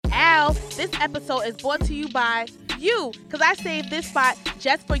This episode is brought to you by you, because I saved this spot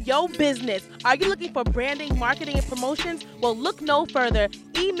just for your business. Are you looking for branding, marketing, and promotions? Well, look no further.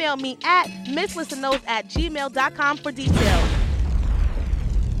 Email me at misslistthenos@gmail.com for details.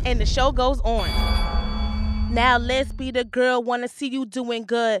 And the show goes on. Now let's be the girl, wanna see you doing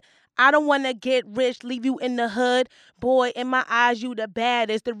good. I don't want to get rich, leave you in the hood. Boy, in my eyes, you the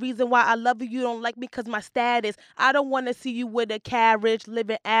baddest. The reason why I love you, you don't like me because my status. I don't want to see you with a carriage,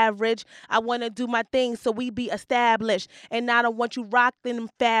 living average. I want to do my thing so we be established. And I don't want you rocking them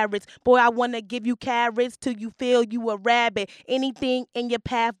fabrics. Boy, I want to give you carrots till you feel you a rabbit. Anything in your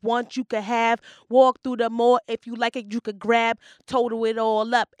path, once you could have. Walk through the mall. If you like it, you could grab. Total it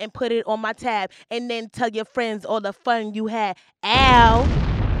all up and put it on my tab. And then tell your friends all the fun you had. Ow.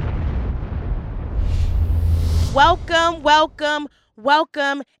 Welcome.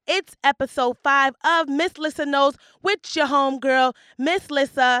 It's episode 5 of Miss Lissa Knows with your homegirl, Miss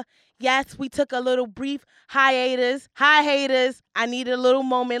Lissa. Yes, we took a little brief hiatus. Hi, haters. I needed a little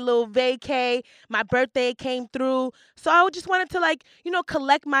moment, little vacay. My birthday came through. So I just wanted to,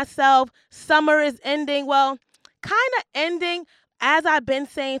 collect myself. Summer is ending. Well, kind of ending. As I've been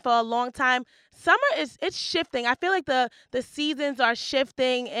saying for a long time, summer it's shifting. I feel like the seasons are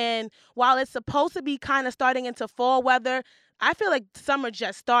shifting, and while it's supposed to be kind of starting into fall weather, I feel like summer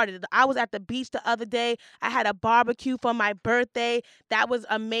just started. I was at the beach the other day. I had a barbecue for my birthday. That was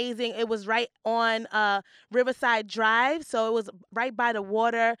amazing. It was right on Riverside Drive, so it was right by the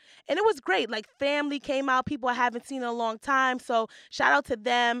water, and it was great. Like, family came out, people I haven't seen in a long time, so shout out to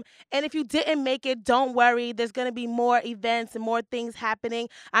them. And if you didn't make it, don't worry. There's going to be more events and more things happening.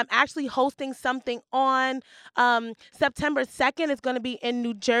 I'm actually hosting something on September 2nd. It's going to be in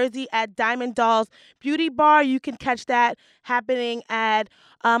New Jersey at Diamond Dolls Beauty Bar. You can catch that happening at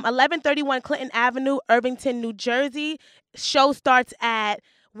 1131 Clinton Avenue, Irvington, New Jersey. Show starts at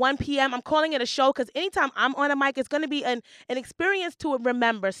 1 p.m. I'm calling it a show because anytime I'm on a mic, it's going to be an experience to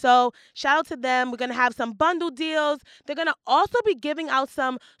remember. So shout out to them. We're going to have some bundle deals. They're going to also be giving out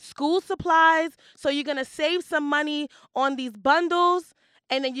some school supplies. So you're going to save some money on these bundles.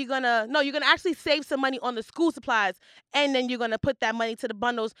 And then you're going to actually save some money on the school supplies. And then you're going to put that money to the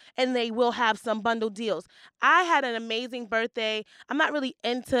bundles, and they will have some bundle deals. I had an amazing birthday. I'm not really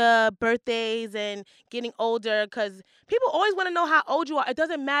into birthdays and getting older because people always want to know how old you are. It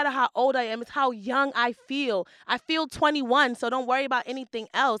doesn't matter how old I am. It's how young I feel. I feel 21, so don't worry about anything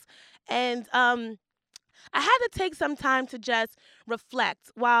else. And I had to take some time to just reflect.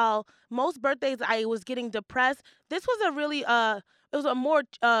 While most birthdays I was getting depressed, this was a really it was a more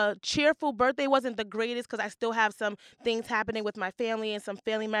cheerful birthday. It wasn't the greatest because I still have some things happening with my family and some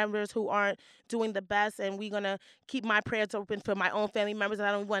family members who aren't doing the best. And we're going to keep my prayers open for my own family members.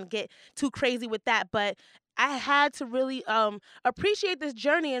 I don't want to get too crazy with that. But I had to really appreciate this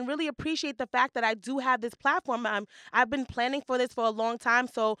journey and really appreciate the fact that I do have this platform. I've been planning for this for a long time,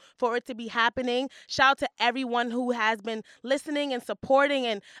 so for it to be happening, shout out to everyone who has been listening and supporting,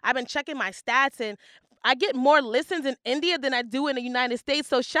 and I've been checking my stats, and I get more listens in India than I do in the United States,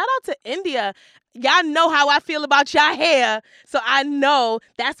 so shout out to India. Y'all know how I feel about y'all hair, so I know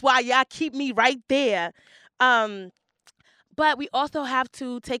that's why y'all keep me right there. But we also have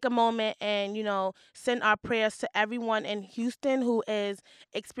to take a moment and, send our prayers to everyone in Houston who is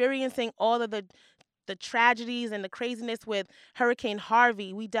experiencing all of the tragedies and the craziness with Hurricane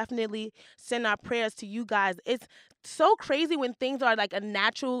Harvey. We definitely send our prayers to you guys. It's so crazy when things are like a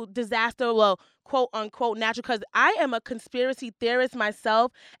natural disaster, well, quote unquote natural, because I am a conspiracy theorist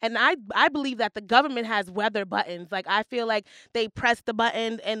myself, and I believe that the government has weather buttons. Like, I feel like they press the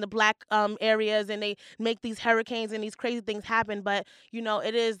button in the black areas and they make these hurricanes and these crazy things happen. But,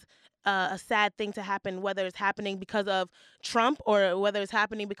 it is a sad thing to happen, whether it's happening because of Trump or whether it's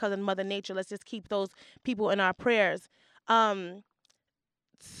happening because of Mother Nature. Let's just keep those people in our prayers. You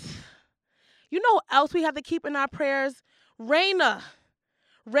know what else we have to keep in our prayers? Raina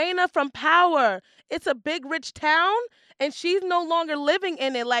from Power. It's a big, rich town, and she's no longer living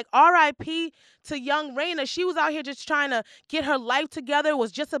in it. Like, R.I.P. to young Raina. She was out here just trying to get her life together,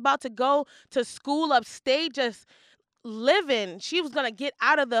 was just about to go to school upstate, just living. She was going to get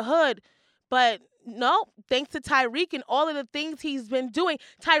out of the hood. But no, thanks to Tyreek and all of the things he's been doing.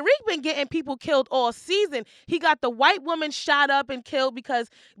 Tyreek been getting people killed all season. He got the white woman shot up and killed because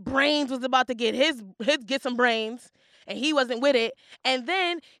Brains was about to get get some brains, and he wasn't with it. And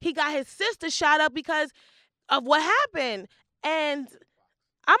then he got his sister shot up because of what happened. And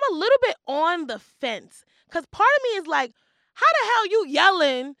I'm a little bit on the fence because part of me is like, how the hell you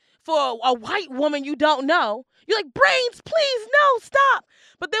yelling for a white woman you don't know? You're like, Brains, please, no, stop.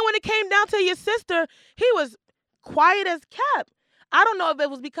 But then when it came down to your sister, he was quiet as kept. I don't know if it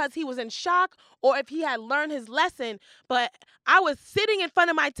was because he was in shock or if he had learned his lesson, but I was sitting in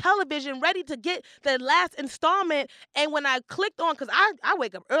front of my television ready to get the last installment. And when I clicked on, because I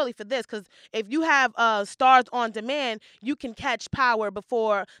wake up early for this, because if you have Stars on Demand, you can catch Power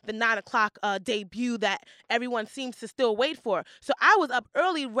before the 9 o'clock debut that everyone seems to still wait for. So I was up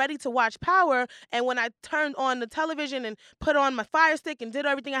early ready to watch Power. And when I turned on the television and put on my Fire Stick and did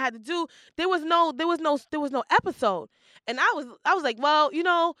everything I had to do, there was no episode. And I was like, well,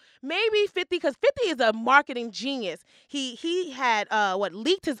 maybe 50, because 50 is a marketing genius. He had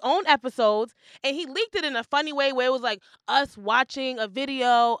leaked his own episodes, and he leaked it in a funny way where it was like us watching a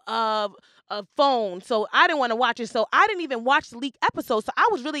video of a phone. So I didn't want to watch it. So I didn't even watch the leaked episode. So I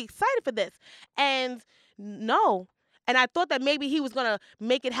was really excited for this. And no. And I thought that maybe he was going to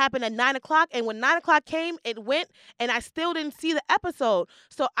make it happen at 9 o'clock. And when 9 o'clock came, it went, and I still didn't see the episode.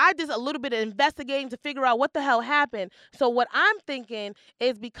 So I did a little bit of investigating to figure out what the hell happened. So what I'm thinking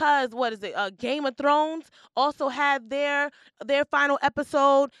is because, Game of Thrones also had their final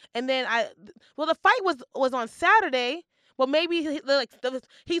episode. And then the fight was on Saturday. Well, maybe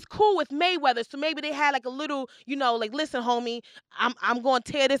he's cool with Mayweather, so maybe they had like a little, listen, homie, I'm going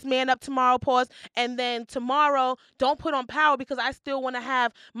to tear this man up tomorrow, pause, and then tomorrow don't put on Power because I still want to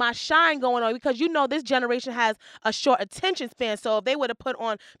have my shine going on, because this generation has a short attention span. So if they would have put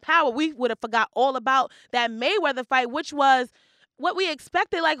on Power, we would have forgot all about that Mayweather fight, which was what we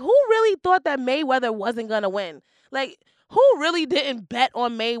expected. Like, who really thought that Mayweather wasn't gonna win? Like, who really didn't bet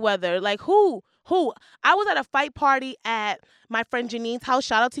on Mayweather? Like, who? I was at a fight party at my friend Janine's house.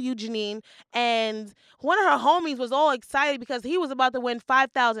 Shout out to you, Janine. And one of her homies was all excited because he was about to win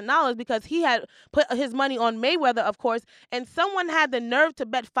 $5,000 because he had put his money on Mayweather, of course. And someone had the nerve to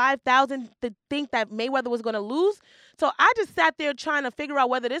bet $5,000 to think that Mayweather was going to lose. So I just sat there trying to figure out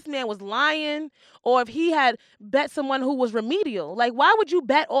whether this man was lying or if he had bet someone who was remedial. Like, why would you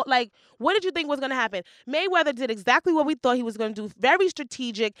bet? What did you think was going to happen? Mayweather did exactly what we thought he was going to do. Very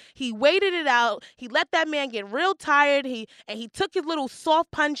strategic. He waited it out. He let that man get real tired. He took his little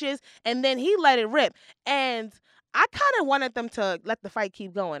soft punches, and then he let it rip. And I kind of wanted them to let the fight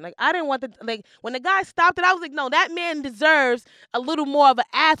keep going. Like, I didn't want when the guy stopped it, I was like, no, that man deserves a little more of an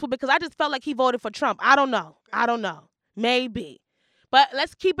ass whoop, because I just felt like he voted for Trump. I don't know. Maybe. But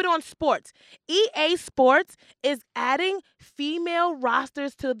let's keep it on sports. EA Sports is adding female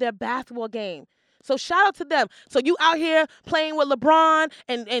rosters to their basketball game. So shout out to them. So you out here playing with LeBron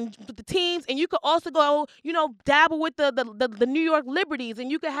and the teams, and you could also go, dabble with the New York Liberties, and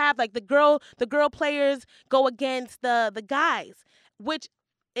you could have like the girl players go against the guys, which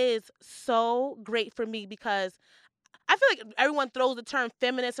is so great for me because I feel like everyone throws the term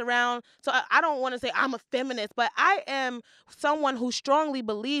feminist around, so I don't want to say I'm a feminist, but I am someone who strongly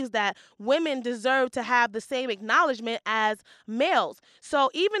believes that women deserve to have the same acknowledgement as males. So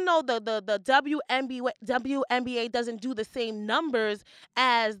even though the WNBA doesn't do the same numbers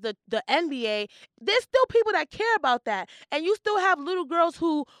as the NBA, there's still people that care about that. And you still have little girls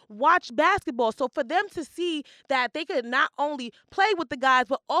who watch basketball. So for them to see that they could not only play with the guys,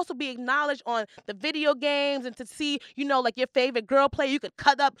 but also be acknowledged on the video games, and to see, like your favorite girl player, you could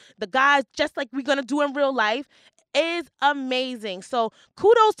cut up the guys just like we're going to do in real life, is amazing. So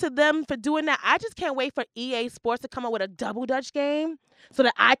kudos to them for doing that. I just can't wait for EA Sports to come up with a double dutch game so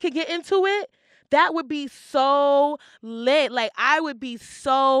that I could get into it. That would be so lit. Like, I would be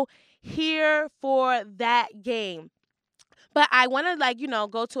so here for that game. But I want to,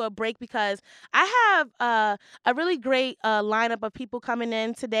 go to a break because I have a really great lineup of people coming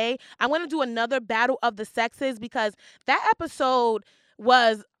in today. I want to do another Battle of the Sexes because that episode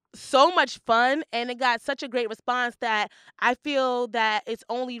was so much fun, and it got such a great response that I feel that it's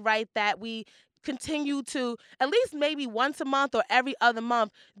only right that we continue to, at least maybe once a month or every other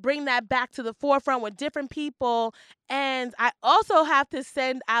month, bring that back to the forefront with different people. And I also have to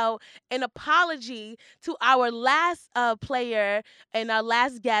send out an apology to our last player and our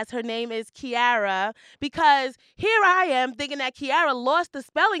last guest. Her name is Kiara, because here I am thinking that Kiara lost the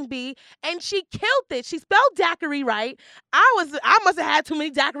spelling bee, and she killed it. She spelled daiquiri right. I must have had too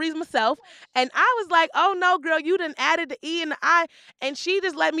many daiquiris myself, and I was like, oh no, girl, you done added the E and the I, and she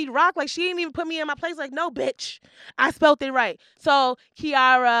just let me rock. Like, she didn't even put me in my place. Like, no, bitch, I spelled it right. So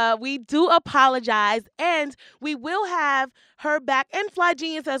Kiara, we do apologize, and we will have her back, and Fly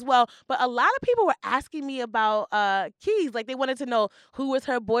Genius as well. But a lot of people were asking me about Keys. Like, they wanted to know who was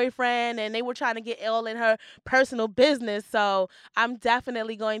her boyfriend, and they were trying to get all in her personal business. So I'm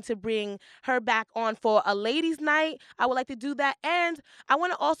definitely going to bring her back on for a ladies' night. I would like to do that. And I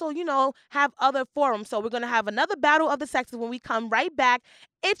want to also, have other forums. So we're going to have another Battle of the Sexes when we come right back.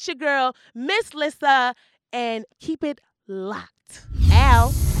 It's your girl, Miss Lissa, and keep it locked.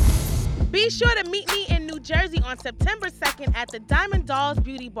 Al. Be sure to meet me in New Jersey on September 2nd at the Diamond Dolls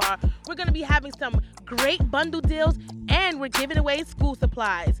Beauty Bar. We're going to be having some great bundle deals and we're giving away school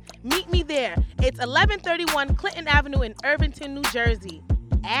supplies. Meet me there. It's 1131 Clinton Avenue in Irvington, New Jersey.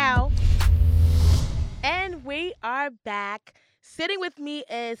 Al. And we are back. Sitting with me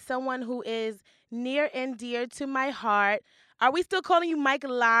is someone who is near and dear to my heart. Are we still calling you Mike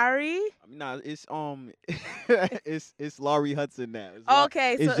Lowry? Nah, it's it's Laurie Hudson now.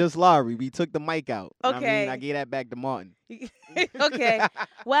 Okay, It's so just Laurie. We took the mic out. Okay. I gave that back to Martin. okay.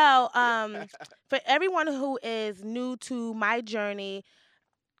 Well, for everyone who is new to my journey,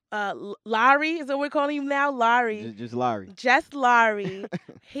 Laurie is what we're calling you now, Laurie. Just Laurie. Just Laurie.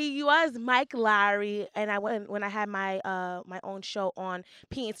 He was Mike Lowry, and when I had my my own show on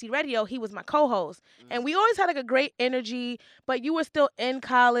PNC Radio, he was my co-host, and we always had like a great energy. But you were still in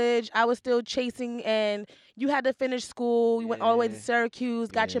college, I was still chasing, and you had to finish school. You went all the way to Yeah. Syracuse,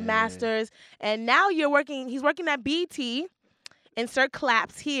 got your Yeah. master's, and now you're working. He's working at BT. Insert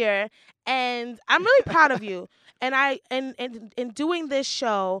claps here, and I'm really proud of you. And in doing this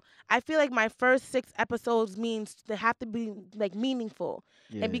show, I feel like my first 6 episodes means they have to be like meaningful.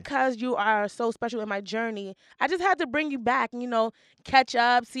 Yeah. And because you are so special in my journey, I just had to bring you back and catch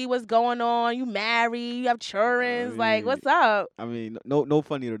up, see what's going on. You married, you have children, like what's up? I mean, no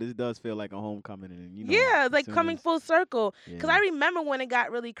funny though. This does feel like a homecoming, and Yeah, it's like soon coming as- full circle. Because yeah. I remember when it got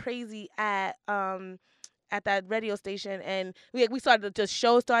really crazy at that radio station, and we started, the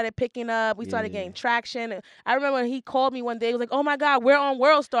show started picking up. We started Yeah. getting traction. And I remember when he called me one day. He was like, "Oh my God, we're on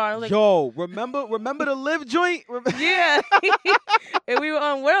World Star." And I was like, Yo, remember the Live joint? "Yeah," and we were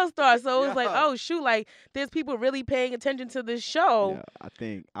on World Star. So it was like, Yeah. "Oh shoot, like there's people really paying attention to this show."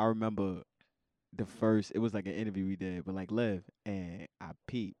 Yeah, I remember it was like an interview we did, but like Liv, and I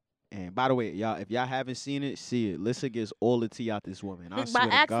peeped. And by the way, y'all, if y'all haven't seen it, see it. Lissa gets all the tea out this woman. I By swear to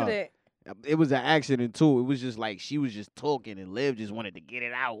God. accident. It was an accident too. It was just like she was just talking, and Liv just wanted to get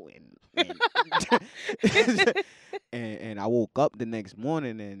it out, and I woke up the next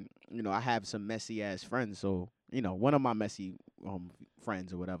morning, and I have some messy ass friends, so one of my messy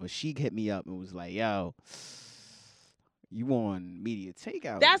friends or whatever, she hit me up and was like, "Yo, you on media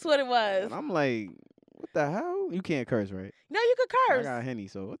takeout?" That's what it was. And I'm like, "What the hell? You can't curse, right?" No, you could I curse. got Henny,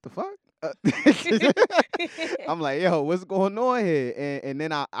 so what the fuck? I'm like, yo, what's going on here? And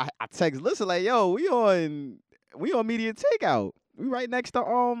then I text Lissa like, yo, we on media takeout. We right next to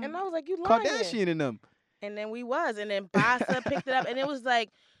And I was like, "You lying?" Kardashian and them. And then and then Bassa picked it up, and it was like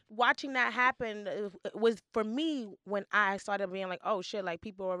watching that happen it was for me when I started being like, oh shit, like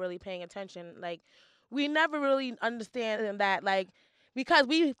people are really paying attention. Like we never really understand that, like because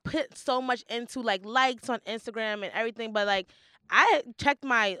we put so much into like likes on Instagram and everything, but like I checked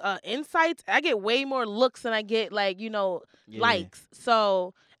my insights, I get way more looks than I get likes.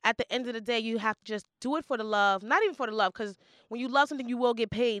 So at the end of the day, you have to just do it for the love, not even for the love, because when you love something, you will get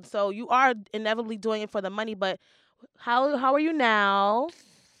paid. So you are inevitably doing it for the money. But how are you now?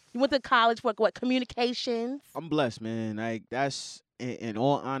 You went to college for what? Communications. I'm blessed, man. Like that's in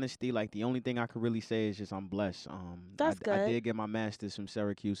all honesty, like the only thing I could really say is just I'm blessed. That's I good. did get my master's from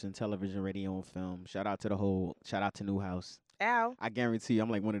Syracuse in television, radio, and film. Shout out to Newhouse. Ow. I guarantee you,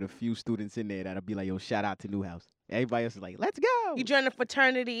 I'm like one of the few students in there that'll be like, yo, shout out to Newhouse. Everybody else is like, let's go. You joined a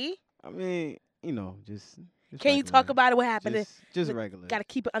fraternity. I mean, just Can you regular. talk about it? What happened? Just Look, regular. Got to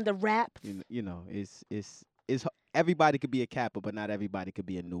keep it under wraps. It's everybody could be a Kappa, but not everybody could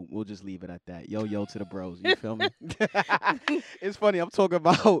be a noob. We'll just leave it at that. Yo to the bros. You feel me? It's funny. I'm talking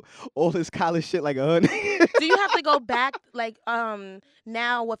about all this college shit like a hood. Do you have to go back like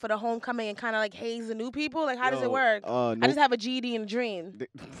now for the homecoming and kind of like haze the new people? Like how does it work? No, I just have a GED and a dream.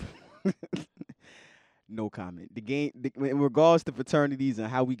 no comment. The game, in regards to fraternities and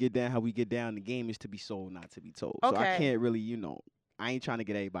how we get down, the game is to be sold, not to be told. So I Okay. can't really, I ain't trying to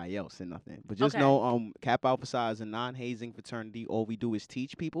get everybody else and nothing. But just Okay. know, Kappa Alpha Psi is a non-hazing fraternity. All we do is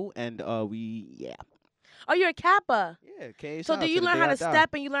teach people, and Oh, you're a Kappa. Yeah, K. So do you learn how to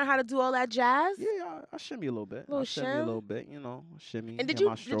step and you learn how to do all that jazz? Yeah, I shimmy a little bit. Little I shimmy a shim? little bit, shimmy. And did get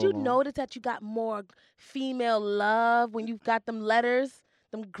my you stroll on. notice that you got more female love when you got them letters,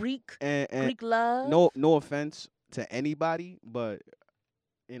 them Greek And Greek love? no offense to anybody, but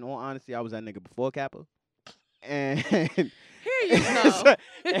in all honesty, I was that nigga before Kappa. And Here you go.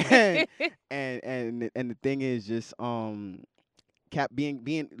 and the thing is just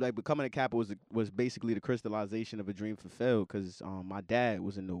being like becoming a Kappa was basically the crystallization of a dream fulfilled, because my dad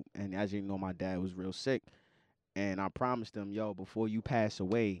was a noob, and as you know, my dad was real sick, and I promised him, yo, before you pass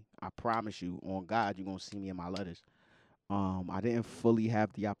away, I promise you on God, you're gonna see me in my letters. I didn't fully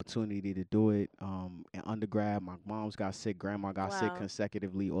have the opportunity to do it. In undergrad, my mom's got sick, grandma got sick Wow.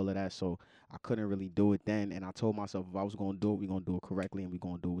 consecutively, all of that. So I couldn't really do it then. And I told myself if I was gonna do it, we're gonna do it correctly and we're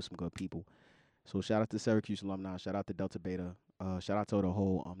gonna do it with some good people. So shout out to Syracuse alumni, shout out to Delta Beta, shout out to the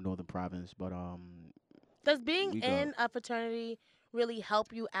whole Northern Province. But Does being we go. in a fraternity really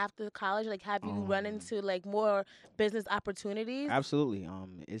help you after college? Like, have you run Um, into like more business opportunities? Absolutely.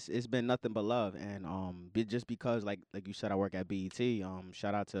 It's been nothing but love, and just because like you said, I work at BET.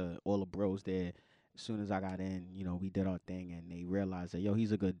 Shout out to all the bros there. As soon as I got in, we did our thing, and they realized that yo,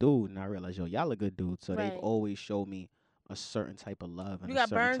 he's a good dude, and I realized yo, y'all a good dude. So they've Right. always showed me a certain type of love and You a got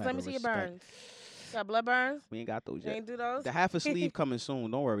certain burns? type Let me of see your respect. burns. You got blood burns? We ain't got those You yet. ain't do those? The half a sleeve coming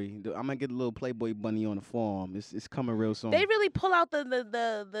soon. Don't worry. I'm gonna get a little Playboy bunny on the forearm. It's coming real soon. They really pull out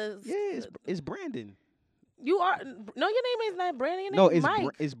the. Yeah, it's Brandon. You are no. Your name is not Brandon. Your No, name is Mike.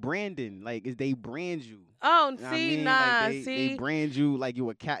 it's Brandon. Like they brand you. Oh, You know what I see, mean? nah, Like they see. brand you like you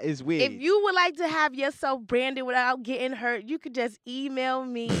a cat. It's If weird. you would like to have yourself branded without getting hurt, you could just email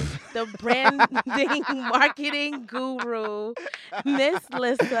me, the branding marketing guru, Miss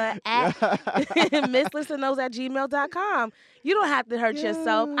Lissa at misslissaknows@gmail.com. You don't have to hurt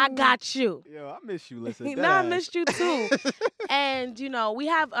yourself. I got you. Yo, I miss you. Listen, No, I missed you too. And we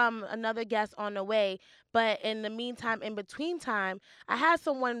have another guest on the way, but in the meantime, in between time, I had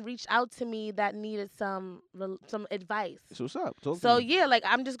someone reach out to me that needed some advice. So what's up? Talk So to me. yeah, like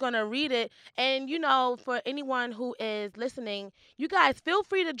I'm just gonna read it, and for anyone who is listening, you guys feel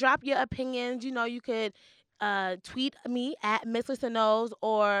free to drop your opinions. You could tweet me at Miss Lissa Knows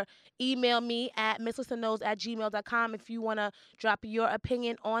or email me at misslissaknows@gmail.com if you want to drop your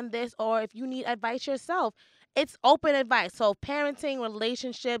opinion on this or if you need advice yourself. It's open advice. So parenting,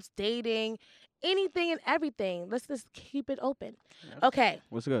 relationships, dating, anything and everything. Let's just keep it open. Yeah. Okay,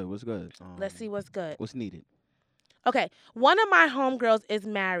 What's good? What's good? let's see what's good. What's needed? Okay, one of my homegirls is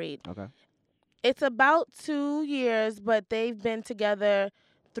married. Okay. It's about 2 years, but they've been together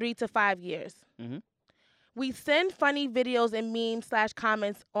 3 to 5 years. Mm-hmm. We send funny videos and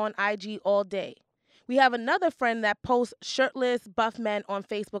memes/comments on IG all day. We have another friend that posts shirtless buff men on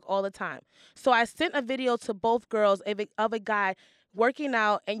Facebook all the time. So I sent a video to both girls of a guy working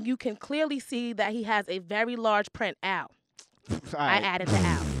out, and you can clearly see that he has a very large print ow. I added the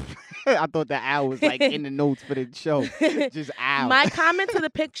ow. I thought the owl was like in the notes for the show. Just owl. My comment to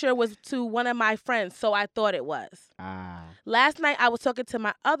the picture was to one of my friends, so I thought it was. Last night, I was talking to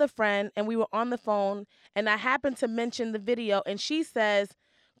my other friend, and we were on the phone, and I happened to mention the video, and she says,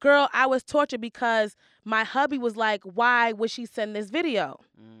 girl, I was tortured because my hubby was like, why would she send this video?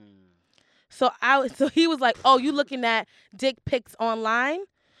 So he was like, oh, you looking at dick pics online?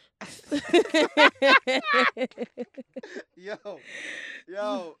 Yo.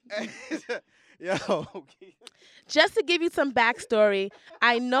 Just to give you some backstory,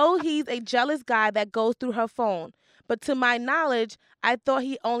 I know he's a jealous guy that goes through her phone. But to my knowledge, I thought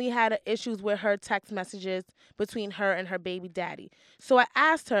he only had issues with her text messages between her and her baby daddy. So I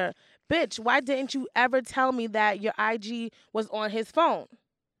asked her, bitch, why didn't you ever tell me that your IG was on his phone?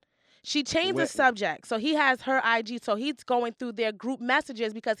 She changed the subject. So he has her IG. So he's going through their group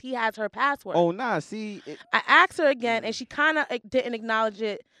messages because he has her password. Oh, nah. See. I asked her again, and she kind of didn't acknowledge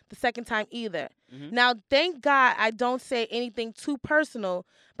it the second time either. Mm-hmm. Now, thank God I don't say anything too personal,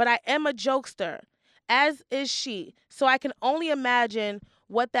 but I am a jokester, as is she. So I can only imagine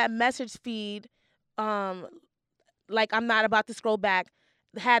what that message feed, like I'm not about to scroll back,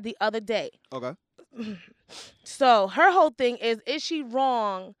 had the other day. Okay. So her whole thing is she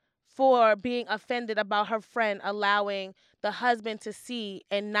wrong for being offended about her friend allowing the husband to see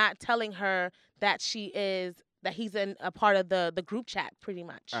and not telling her that he's in a part of the group chat, pretty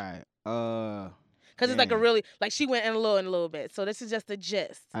much. All right. Because it's like a really, like she went in a little bit. So this is just the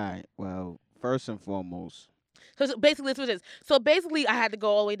gist. All right. Well, first and foremost. So basically, that's what it is. So basically, I had to go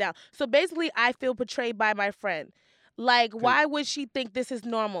all the way down. So basically, I feel betrayed by my friend. Like, why would she think this is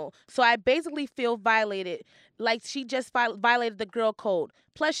normal? So I basically feel violated. Like, she just violated the girl code.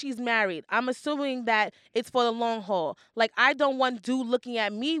 Plus, she's married. I'm assuming that it's for the long haul. Like, I don't want dude looking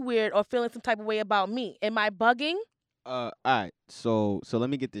at me weird or feeling some type of way about me. Am I bugging? All right. So let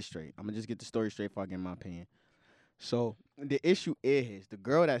me get this straight. I'm gonna just get the story straight before I get my opinion. So the issue is the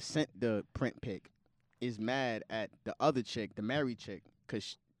girl that sent the print pic is mad at the other chick, the married chick,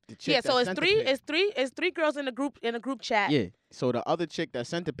 because the chick. So it's three girls in a group chat. Yeah. So the other chick that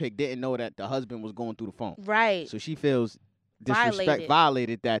sent the pic didn't know that the husband was going through the phone. Right. So she feels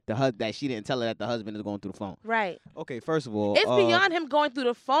violated that that she didn't tell her that the husband is going through the phone. Right. Okay, first of all, It's beyond him going through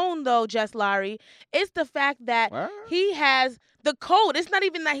the phone, though, Just Larry. It's the fact that he has the code. It's not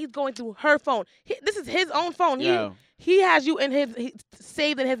even that he's going through her phone. This is his own phone. He has you in his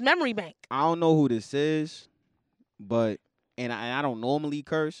saved in his memory bank. I don't know who this is, but and I don't normally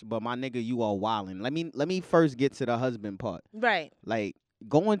curse, but my nigga, you are wildin'. Let me first get to the husband part. Right. Like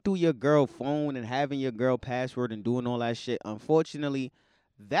going through your girl phone and having your girl password and doing all that shit. Unfortunately,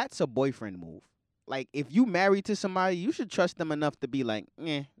 that's a boyfriend move. Like, if you married to somebody, you should trust them enough to be like,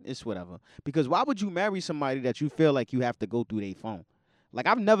 it's whatever. Because why would you marry somebody that you feel like you have to go through their phone? Like,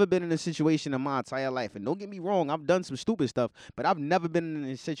 I've never been in a situation in my entire life, and don't get me wrong, I've done some stupid stuff, but I've never been in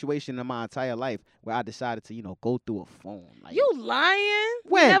a situation in my entire life where I decided to, go through a phone. Like, you lying?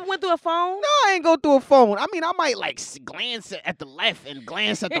 When? You never went through a phone? No, I ain't go through a phone. I mean, I might, glance at the left and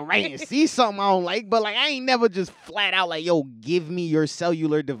glance at the right and see something I don't like, but, I ain't never just flat out like, yo, give me your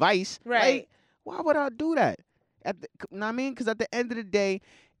cellular device. Right. Like, why would I do that? You know what I mean? Because at the end of the day,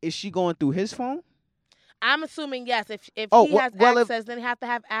 is she going through his phone? I'm assuming yes. If he has access, then he have to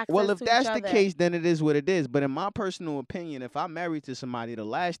have access. Well, if to that's each the other. case, then it is what it is. But in my personal opinion, if I'm married to somebody, the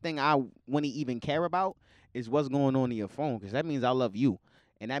last thing I want to even care about is what's going on in your phone, because that means I love you,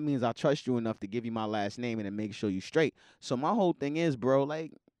 and that means I trust you enough to give you my last name and to make sure you straight. So my whole thing is, bro,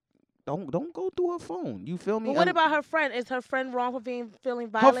 don't go through her phone. You feel me? But what about her friend? Is her friend wrong for feeling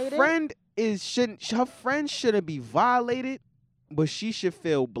violated? Her friend shouldn't be violated, but she should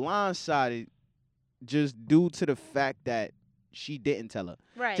feel blindsided just due to the fact that she didn't tell her.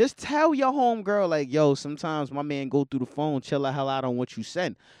 Right. Just tell your homegirl, like, yo, sometimes my man go through the phone, chill the hell out on what you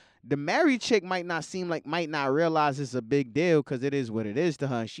send. The married chick might not realize it's a big deal because it is what it is to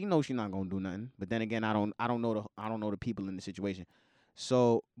her. She knows she's not gonna do nothing. But then again, I don't know the people in the situation.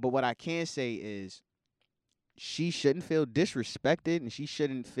 So, but what I can say is she shouldn't feel disrespected and she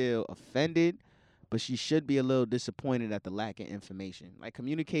shouldn't feel offended, but she should be a little disappointed at the lack of information. Like,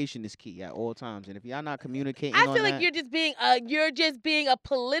 communication is key at all times, and if y'all not communicating, I feel like you're just being a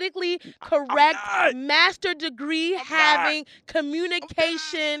politically correct master degree having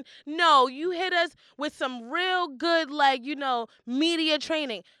communication. No, you hit us with some real good media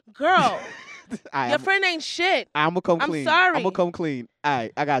training, girl. Your friend ain't shit. I'm gonna come clean. I'm sorry. I'm gonna come clean. All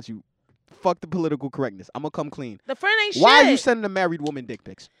right, I got you. Fuck the political correctness. I'm gonna come clean. The friend ain't shit. Why are you sending a married woman dick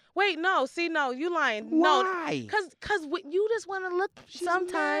pics? Wait, no, you lying. Why? No, cause you just want to look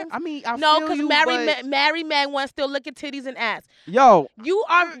sometimes. I mean, because married men want to still look at titties and ass. Yo, you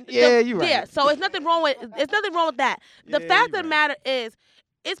are. You're right. Yeah, so it's nothing wrong with that. The fact of the matter is,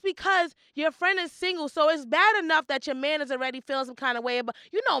 it's because your friend is single, so it's bad enough that your man is already feeling some kind of way. But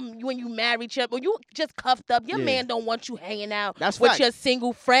when you married, when you just cuffed up, your man don't want you hanging out with your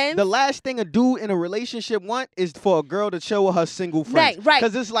single friends. The last thing a dude in a relationship want is for a girl to chill with her single friends. Right.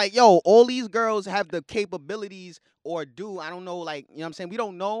 Because it's like, yo, all these girls have the capabilities I don't know, you know what I'm saying? We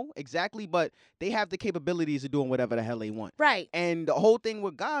don't know exactly, but they have the capabilities of doing whatever the hell they want. Right. And the whole thing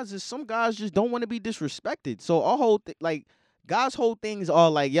with guys is some guys just don't want to be disrespected. So our whole guys' whole things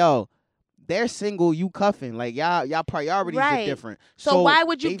are like, yo, they're single, you cuffing. Like, y'all priorities are different. So why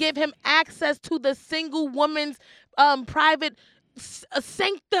would you give him access to the single woman's private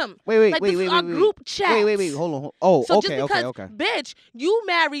sanctum? Wait, this is our group chat. Wait, hold on. Oh, so okay, just because, okay. Bitch, you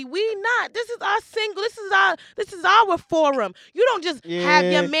married, we not. This is our single. This is our forum. You don't just have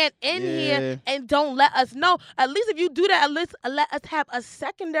your man in here and don't let us know. At least if you do that, at least let us have a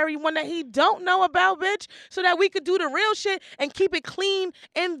secondary one that he don't know about, bitch, so that we could do the real shit and keep it clean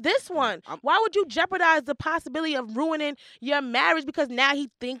in this one. Why would you jeopardize the possibility of ruining your marriage because now he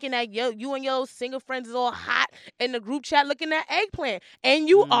thinking that you and your single friends is all hot in the group chat looking at eggplant, and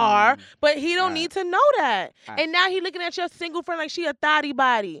you are, but he don't need to know that. And now he looking at your single friend like she a thotty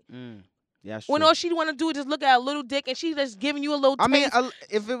body. Yeah, when all she want to do is just look at a little dick, and she just giving you a little taste. I mean,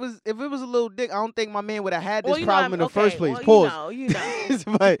 if it was a little dick, I don't think my man would have had this problem in the first place. Well, Pause. You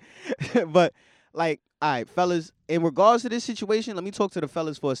know. but all right, fellas. In regards to this situation, let me talk to the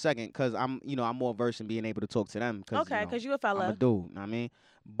fellas for a second, because I'm more versed in being able to talk to them. Because you a fella. I'm a dude. Know what I mean,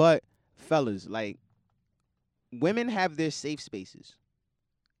 but fellas, women have their safe spaces,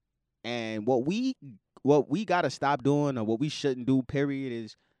 and what we gotta stop doing, or what we shouldn't do,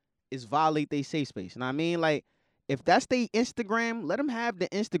 period, is violate their safe space. You know what I mean? If that's their Instagram, let them have the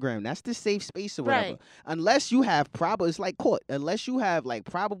Instagram. That's the safe space or whatever. Right. Unless you have it's like court. Unless you have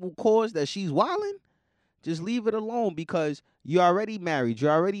probable cause that she's wilding, just leave it alone, because you're already married.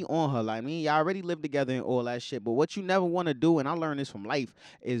 You're already on her. You already live together and all that shit. But what you never want to do, and I learned this from life,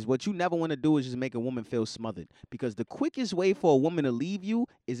 is what you never want to do is just make a woman feel smothered. Because the quickest way for a woman to leave you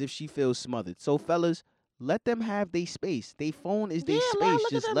is if she feels smothered. So, fellas, let them have their space. Their phone is their Yeah, let her space. look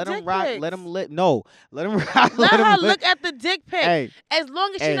at Just them let them dick rock. pics. Let them no. Let them rock. Let them her lick- look at the dick pic. Hey, As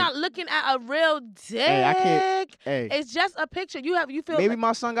long as hey. she's not looking at a real dick, I can't. Hey, it's just a picture. You feel maybe like,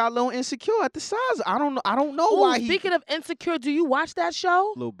 my son got a little insecure at the size. I don't know. I don't know ooh, why he. speaking of Insecure, do you watch that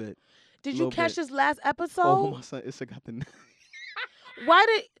show? A little bit. Did you little catch bit. this last episode? Oh, my son Issa got the. Why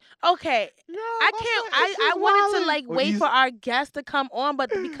did okay? Yo, I my can't. son I Issa's wanted to wildin'. like Or wait he's- for our guest to come on, but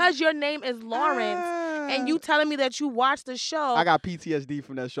because your name is Lawrence and you telling me that you watched the show, I got PTSD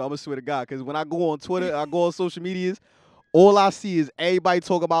from that show. I'm gonna swear to God, because when I go on Twitter, I go on social medias, all I see is everybody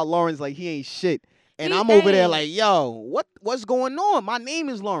talk about Lawrence like he ain't shit, and He I'm over there ain't. like, yo, what's going on? My name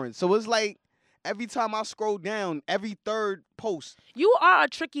is Lawrence, so it's like every time I scroll down, every third post. you are a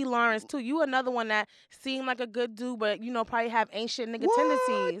tricky Lawrence too. You another one that seemed like a good dude, but probably have ancient nigga What?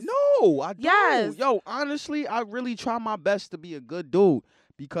 tendencies. No, I don't. Yes. Yo, honestly, I really try my best to be a good dude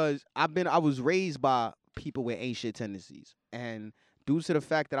because I was raised by people with ancient tendencies, and due to the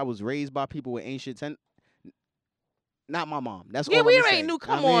fact that I was raised by people with ancient not my mom. That's Yeah, all we I'm already saying. knew.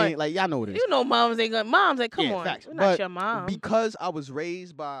 Come I on. mean, like y'all know this. You know, moms ain't good. Moms ain't come Yeah, on. facts. We're But not your mom. Because I was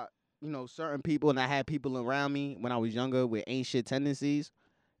raised by certain people, and I had people around me when I was younger with ancient tendencies.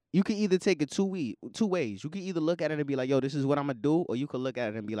 You can either take it two ways. You can either look at it and be like, yo, this is what I'm gonna do, or you can look at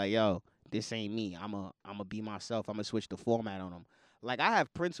it and be like, yo, this ain't me. I'ma be myself. I'ma switch the format on them. Like I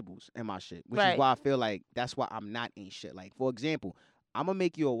have principles in my shit, which Right. is why I feel like that's why I'm not ain't shit. Like for example, I'm gonna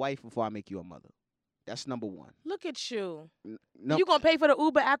make you a wife before I make you a mother. That's number one. Look at you. No, You gonna pay for the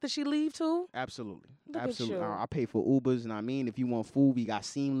Uber after she leave too? absolutely. Look at Absolutely. you. I pay for Ubers, know what I mean? If you want food, we got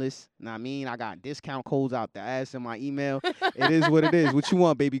Seamless, know what I mean? I got discount codes out the ass in my email. It is what it is. What you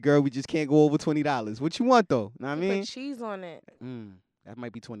want, baby girl? We just can't go over $20. What you want though? Know what I You mean? put cheese on it. That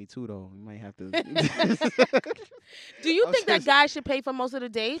might be 22 though. You might have to. Do you I'm think that serious. guys should pay for most of the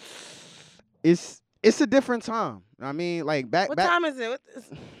dates? It's a different time. I mean, like back What back. time is it?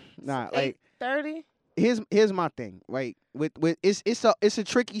 Nah, like 8:30. here's my thing, right? With it's a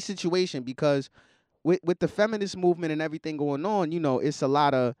tricky situation because with the feminist movement and everything going on, it's a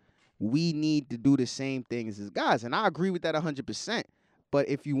lot of we need to do the same things as guys, and I agree with that 100%. But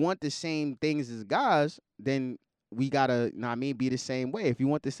if you want the same things as guys, then we gotta, be the same way. If you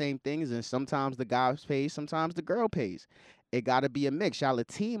want the same things, then sometimes the guy pays, sometimes the girl pays. It gotta be a mix, y'all a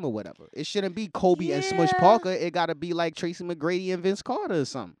team or whatever. It shouldn't be Kobe and Smush Yeah. Parker. It gotta be like Tracy McGrady and Vince Carter or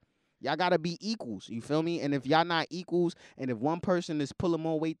something. Y'all gotta be equals, you feel me? And if y'all not equals, and if one person is pulling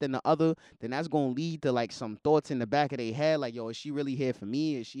more weight than the other, then that's gonna lead to like some thoughts in the back of their head, like, yo, is she really here for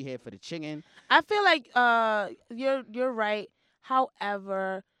me? Is she here for the chicken? I feel like you're right.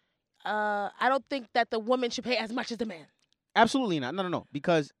 However, I don't think that the woman should pay as much as the man. Absolutely not. No.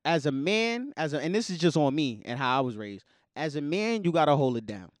 Because as a man, and this is just on me and how I was raised. As a man, you gotta hold it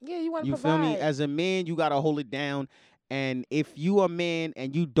down. Yeah, you want to You provide. feel me? As a man, you gotta hold it down. And if you a man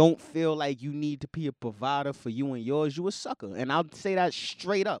and you don't feel like you need to be a provider for you and yours, you a sucker. And I'll say that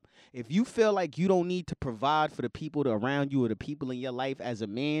straight up. If you feel like you don't need to provide for the people around you or the people in your life as a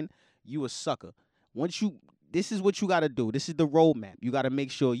man, you a sucker. This is what you gotta do. This is the roadmap. You gotta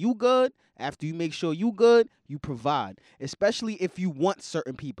make sure you good. After you make sure you good, you provide. Especially if you want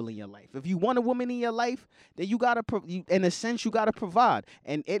certain people in your life. If you want a woman in your life, then you gotta, in a sense, you gotta provide.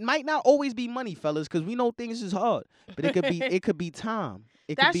 And it might not always be money, fellas, because we know things is hard. But it could be time.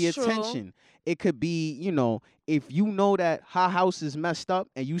 It could be That's true. attention. It could be, if you know that her house is messed up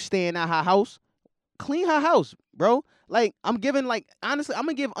and you staying at her house, clean her house, bro. Like honestly, I'm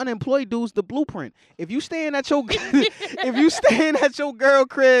gonna give unemployed dudes the blueprint. If you staying at your girl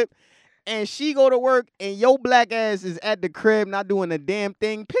crib and she go to work and your black ass is at the crib not doing a damn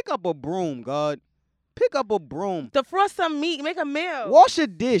thing, pick up a broom, God. Pick up a broom. Defrost some meat, make a meal. Wash a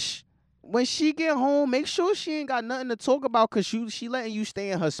dish. When she get home, make sure she ain't got nothing to talk about because she letting you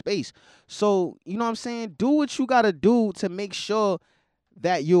stay in her space. So, you know what I'm saying? Do what you got to do to make sure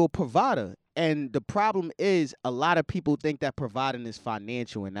that you're a provider. And the problem is a lot of people think that providing is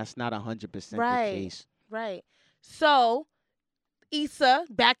financial, and that's not 100% the case. Right. So, Issa,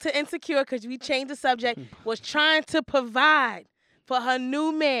 back to Insecure, because we changed the subject, was trying to provide for her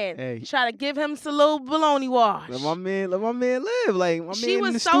new man. Hey. Try to give him some little baloney wash. Let my man live. Like, my She man in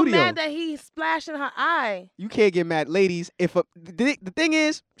the was so studio. mad that he splashed in her eye. You can't get mad. Ladies, the thing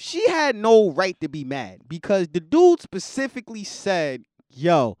is, she had no right to be mad because the dude specifically said,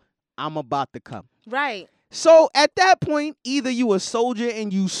 yo, I'm about to come. Right. So at that point, either you a soldier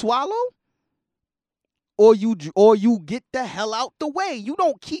and you swallow, or you get the hell out the way. You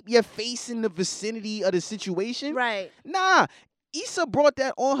don't keep your face in the vicinity of the situation. Right. Nah, Issa brought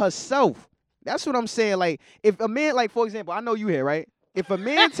that on herself. That's what I'm saying. Like, if a man, like, for example, I know you here, right? If a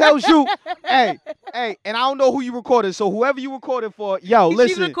man tells you, hey, and I don't know who you recorded, so whoever you recorded for, yo, She's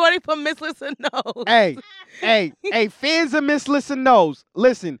listen. recording for Miss Listen Knows. Hey, fans of Miss Listen Knows.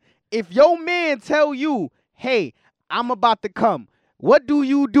 Listen, if your man tell you, hey, I'm about to come, what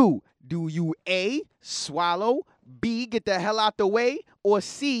do? Do you A, swallow, B, get the hell out the way, or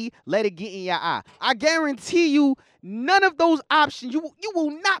C, let it get in your eye? I guarantee you, none of those options, you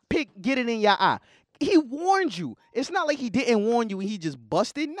will not pick get it in your eye. He warned you. It's not like he didn't warn you and he just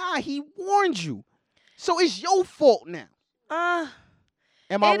busted. Nah, he warned you. So it's your fault now.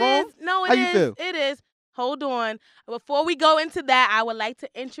 Am I wrong? No, it How is. you feel? It is. Hold on. Before we go into that, I would like to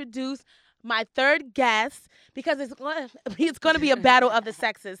introduce my third guest because it's going to be a battle of the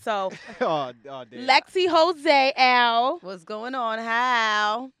sexes. So, oh, damn. Lexi Jose Al. What's going on?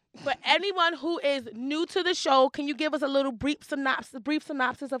 How? For anyone who is new to the show, can you give us a little brief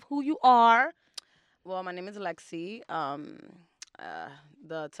synopsis of who you are? Well, my name is Lexi.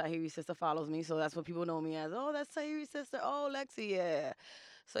 The Tahiri sister follows me, so that's what people know me as. Oh, that's Tahiri's sister. Oh, Lexi, yeah.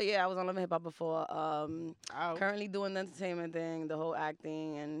 So yeah, I was on Love and Hip Hop before. Currently doing the entertainment thing, the whole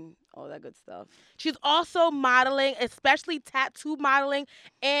acting and all that good stuff. She's also modeling, especially tattoo modeling,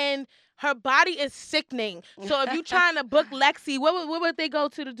 and her body is sickening. So if you're trying to book Lexi, where would they go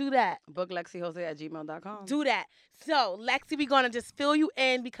to do that? Book LexiJose@gmail.com. Do that. So Lexi, we're gonna just fill you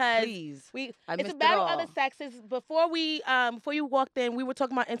in because Please. it's a battle of the sexes. Before you walked in, we were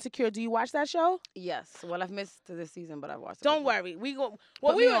talking about Insecure. Do you watch that show? Yes. Well, I've missed this season, but I've watched it. Don't before. worry.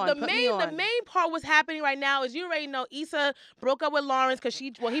 The The main part what's happening right now is you already know Issa broke up with Lawrence because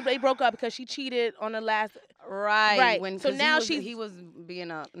they broke up because she cheated on the last. Right. So now he was being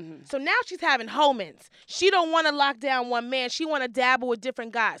a. Mm-hmm. So now she's having homins. She don't want to lock down one man. She want to dabble with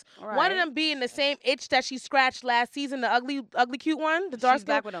different guys. Right. One of them being the same itch that she scratched last season, the ugly cute one, the dark She's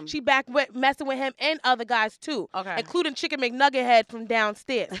skin. back with him. She back with messing with him and other guys too. Okay. Including Chicken McNugget Head from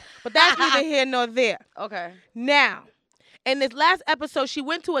downstairs. But that's neither here nor there. Okay. Now, in this last episode, she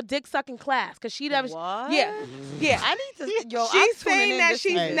went to a dick sucking class because she never. What? Yeah. I need to. Yo, She's saying that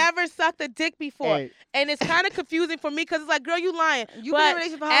she's never sucked a dick before, Hey. and it's kind of confusing for me because it's like, girl, you lying. You been in a But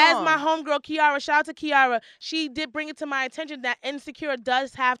relationship for how as long? my homegirl Kiara, shout out to Kiara, she did bring it to my attention that Insecure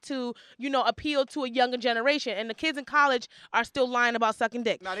does have to, appeal to a younger generation, and the kids in college are still lying about sucking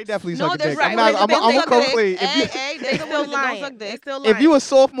dick. Nah, they definitely No, suck a there's dick. right. I'm gonna come clean. They still lying. They still lying. If you a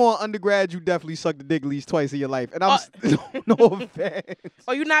sophomore undergrad, you definitely sucked a dick at least twice in your life. And I'm no offense.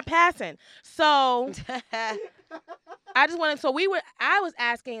 or you're not passing. So I just wanted. I was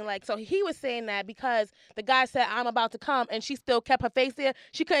asking so he was saying that because the guy said I'm about to come, and she still kept her face there.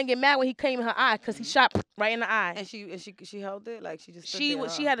 She couldn't get mad when he came in her eye because he shot right in the eye. And she held it like she just. stood She there,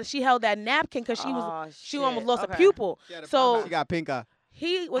 was huh? she held that napkin because she almost lost a pupil. She got pink eye.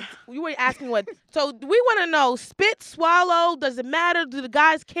 You were asking what? So we want to know: spit, swallow? Does it matter? Do the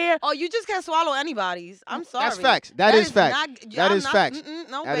guys care? Oh, you just can't swallow anybody's. I'm sorry. That's facts. That is facts. That is facts.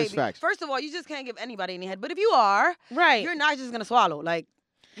 No, That baby. is facts. First of all, you just can't give anybody any head. But if you are, Right. you're not just gonna swallow. Like,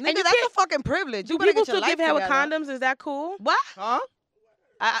 And nigga, you that's a can't- fucking privilege. Do You better people get your still give life head with together. condoms? Is that cool? What? Huh?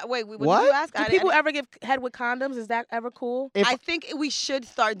 Wait, what What? did you ask? Do people ever give head with condoms? Is that ever cool? I think we should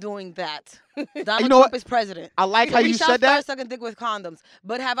start doing that. Donald know Trump what? is president. I like how We you shall said start that. sucking dick with condoms.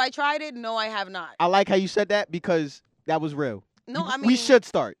 But have I tried it? No, I have not. I like how you said that because that was real. No, I mean we should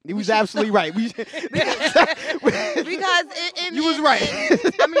start. He was should absolutely right. We because you was right.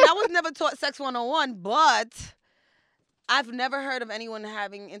 I mean, I was never taught sex 101, but I've never heard of anyone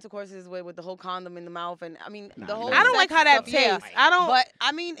having intercourses with the whole condom in the mouth, and I mean the whole. I don't like sex how that stuff, yeah. tastes. I don't. But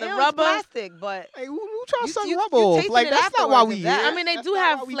I mean, The it rubber- was plastic, but Hey, who trying to suck you rubber off? tasted Like it that's not why we afterwards, is that- here. I mean, they That's do not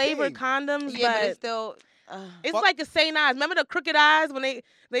have why we flavored came. condoms, yeah, but but it's still. it's Fuck. like the St. Eyes. Remember the crooked eyes when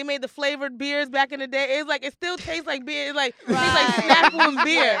they made the flavored beers back in the day? It's like it still tastes like beer. It's like tastes like Right. Snapple and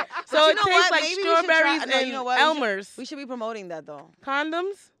beer. Yeah. So But you it know tastes what? like Maybe we should try- strawberries no, you and know what? We should- Elmer's. We should be promoting that though.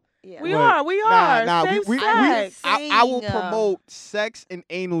 Condoms? Yeah. We Wait. are. We are. Nah, Same we sex. I will Saying, promote sex and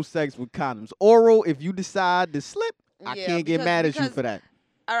anal sex with condoms. Oral, if you decide to slip, I Yeah, can't get because- mad at you because- for that.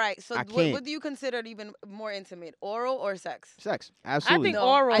 All right. So I what can't. do you consider even more intimate, oral or sex? Sex, absolutely. think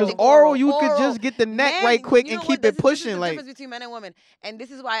oral. Because think oral, you oral. could just get the neck Men, right quick you and know keep what? it This is pushing. the Like difference between men and women, and this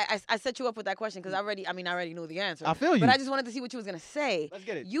is why I set you up with that question because I already knew the answer. I feel you. But I just wanted to see what you was gonna say. Let's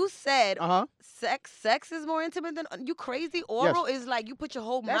get it. You said Uh-huh. sex is more intimate than you crazy. Oral is like you put your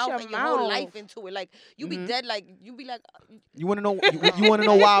whole That's mouth your and your whole mouth. life into it. Like you be Mhm. dead. Like you be like. You want to know? You want to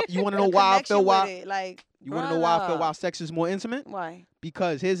know why? You want to know the why I connection feel with why? it, like You want to know why I feel brother. why sex is more intimate? Why?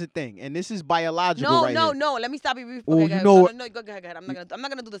 Because here's the thing, and this is biological No, right no, here. no. Let me stop you. Oh, Okay, you go ahead. know No, what- no, go ahead. I'm not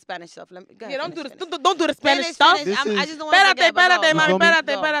gonna do the Spanish stuff. Go Yeah, ahead, don't do finish, the finish. don't do the Spanish Finish, stuff. finish. This I is- just don't want to Espérate, get espérate, no, mami, feel me? espérate,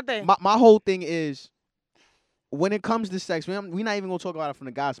 no. espérate. My whole thing is when it comes to sex, we're not even gonna talk about it from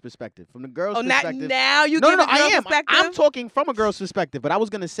the guy's perspective. From the girl's Oh, not perspective. now you No, give no, a no, I girl am. perspective. I'm talking from a girl's perspective, but I was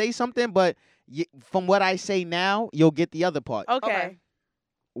gonna say something, but from what I say now, you'll get the other part. Okay.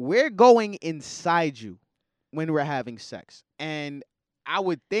 We're going inside you when we're having sex, and I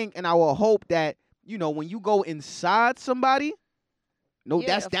would think and I will hope that when you go inside somebody. No, Yeah,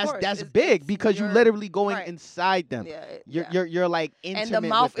 that's of course. that's It's- big it's because you're your- literally going right. inside them. You're like intimate And the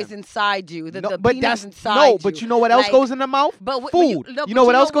mouth with is them. inside you. No, The but penis that's is inside no. you. But you know what else Like, goes in the mouth? But Food. no, You but know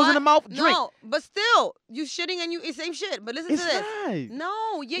what else what? goes in the mouth? Drink. No, but still, you shitting and it's same shit. But listen It's to this. not.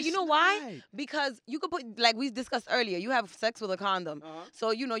 No, yeah, you It's know why? not. Because you could put, like we discussed earlier, you have sex with a condom.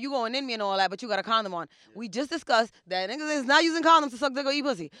 So, you going in me and all that, but you got a condom on. We just discussed that niggas is not using condoms to suck dick or eat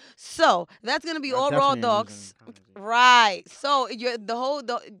pussy. So, that's going to be I all raw definitely ain't dogs. using condoms. Right. So, you're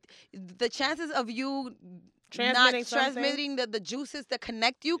the chances of you Transmitting not something? transmitting the juices that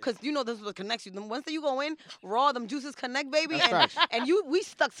connect you, because this is what connects you. Once that you go in raw, them juices connect, baby, That's facts. and we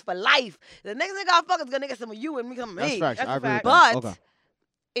stuck for life. The next nigga I fuck is gonna get some of you and me some of That's me. facts. That's I a agree with fact. that. But Okay.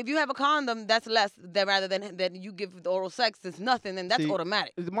 if you have a condom, that's less than rather than you give the oral sex. It's nothing, and that's See,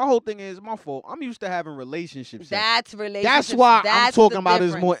 automatic. My whole thing is my fault. I'm used to having relationships. That's relationship. That's why I'm That's talking the about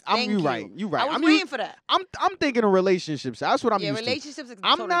is more. difference. Thank You you. right. You right. I was I'm waiting used, for that. I'm thinking of relationships. That's what I'm Yeah, used to. relationships is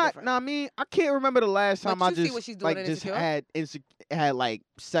I'm totally not. different. Nah, I mean, I can't remember the last But time you I see just what she's doing in just Insecure? had like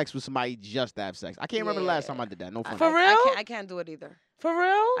sex with somebody just to have sex. I can't remember the last time I did that. No fun. For real? I can't do it either. For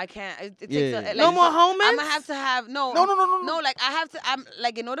real? I can't. It takes Yeah. a, like, No more homemade? I'm gonna have to have no. No. No, like I have to. I'm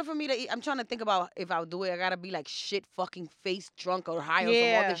like in order for me to eat. I'm trying to think about if I'll do it. I gotta be like shit, fucking face drunk or high or some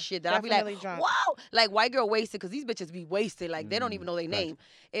Yeah, other shit. That I'll be like, definitely drunk. wow, like white girl wasted, because these bitches be wasted. Like they don't even know their name.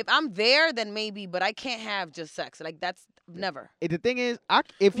 If I'm there, then maybe, but I can't have just sex. Like that's never. The thing is,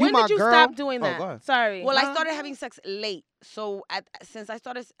 if you When my did you girl, stop doing Oh, that? go ahead. Sorry. Well, I Huh? started having sex late. So since I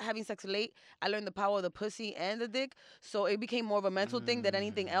started having sex late, I learned the power of the pussy and the dick. So it became more of a mental thing than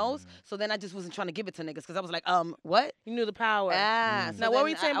anything else. So then I just wasn't trying to give it to niggas, because I was like, what? You knew the power. Ah, so Now, what were then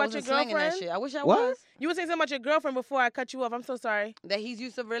you saying I about your wasn't slinging that girlfriend? shit. I wish I What? was. You were saying something about your girlfriend before I cut you off. I'm so sorry. That he's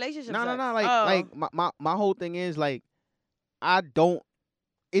used to relationship No. sex. Like Oh. my whole thing is like I don't.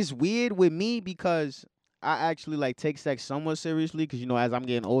 It's weird with me because I actually like take sex somewhat seriously because as I'm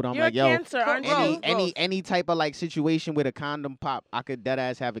getting older, I'm You're like, a yo, cancer, aren't you? any type of like situation with a condom pop, I could dead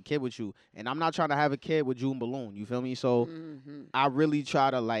ass have a kid with you, and I'm not trying to have a kid with June Balloon. You feel me? So Mhm. I really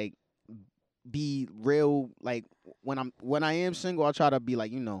try to like be real. Like when I am single, I try to be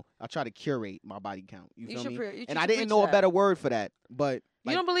like I try to curate my body count. You You feel should me? pre- you And should I didn't preach know a that. better word for that, but. You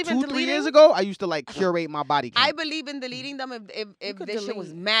Like, don't believe in 2-3 years deleting? ago, I used to like curate my body count. I believe in deleting them if could this shit was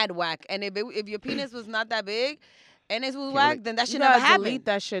delete. mad whack, and if your penis was not that big, and it was Can't whack, relate. then that You shit never gotta happened. delete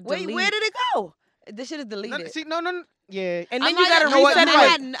that shit. Wait, Delete. where did it go? This shit is No, deleted. see, no, yeah. And I'm then you not- gotta you know what? reset it. You're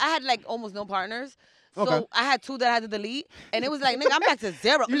Like, right. I had like almost no partners. So Okay. I had 2 that I had to delete, and it was like, nigga, I'm back to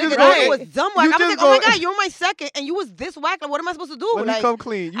 0. You Nigga, just that go- was dumb whack. you I was just like, oh my go- god, you're my second, and you was this whack. Like, what am I supposed to do? Let me Like, come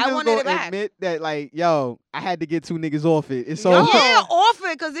clean. You I just wanted gonna it back. admit that, like, yo, I had to get 2 niggas off it. It's so Yo. yeah, off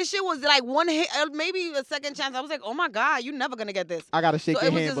it, because this shit was like one hit, maybe a second chance. I was like, oh my god, you're never gonna get this. I gotta shake So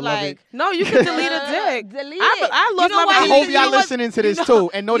your it was hand, just beloved. like, no, you can delete a dick. Delete I it. lost You know my why? I virginity. hope You y'all know what? listening to this You know-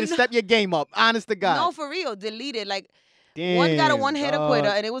 too and know to you know- step your game up. Honest to God. No, for real, delete it. Like, Damn, one got a one hitter quitter,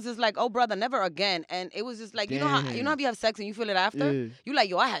 dog. and it was just like, oh brother, never again. And it was just like, you know how Damn. you have sex and you feel it after. Yeah. You like,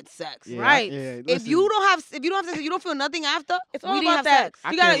 yo, I had sex. Yeah, Right. Yeah, If listen. you don't have sex, and you don't feel nothing after, It's we all didn't about have that. sex.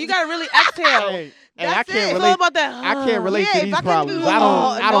 I You gotta can't- really exhale. Hey, I That's can't it. It's all relate. about that. I can't relate Yeah, to if these I couldn't problems. be- I oh,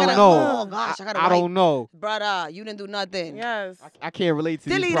 don't. I don't no, know. oh, gosh, I gotta I don't know. Brother, you didn't do nothing. Yes. I can't relate to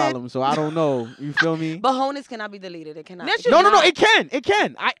Delete these it. problems, so I don't know. You feel me? But honus cannot be deleted. It cannot. Yes, It you No, cannot. it can. It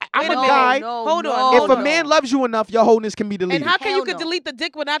can. I'm Wait a a minute. guy. No, Hold no, on, If hold a on. man loves you enough, your wholeness can be deleted. And how can Hell you could no. delete the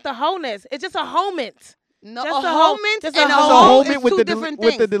dick without the wholeness? It's just a moment. No, Just a a hoe- homement just and a a hoe- hoe Homement is with two the different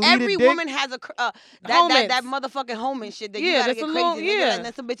with the things. deleted Every dick? woman has that Homements. that motherfucking homement shit that you Yeah, gotta that's get a crazy. little- nigga, yeah. And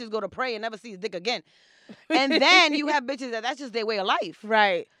then some bitches go to pray and never see his dick again. And then you have bitches that's just their way of life.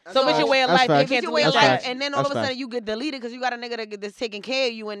 Right. That's So if it's your facts. way of That's life, you facts. It's can't your way delete of That's life, facts. and then all of a That's sudden you get deleted because you got a nigga that's taking care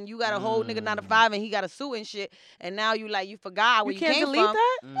of you, and you got a whole nigga 9 to 5, and he got a suit and shit, and now you like you forgot where You you, can't came delete from.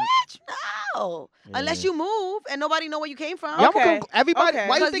 that? Bitch, no. Unless Yeah. you move and nobody know where you came from. Yeah, Okay. everybody. Okay.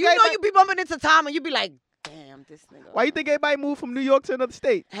 Why you Because think you know everybody? you be bumping into Tom and you be like, damn, this nigga. Why you think everybody moved from New York to another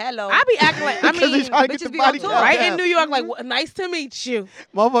state? Hello. I be acting like, I 'Cause they mean, trying to get bitches the be body on tour. count right down. in New York, like, nice to meet you.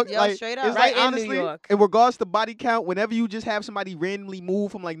 Motherfucker, Yo, like, straight it's up. like Right in New honestly, York. in regards to body count, whenever you just have somebody randomly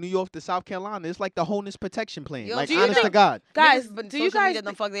move from like New York to South Carolina, it's like the wholeness protection plan. Yo, like do you honest to think- God, Guys, Niggas, but do you social guys media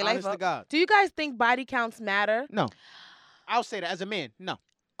done fuck their life honest to up. God. do you guys think body counts matter? No, I'll say that as a man. No,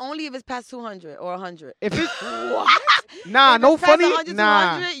 only if it's past 200 or 100. If it's What? nah, If no it's past funny. 100,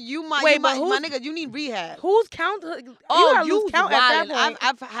 Nah. 200, you might, Wait, you but might, my who's- nigga, you need rehab. Who's count? Oh, gotta lose count at that wildin'. point.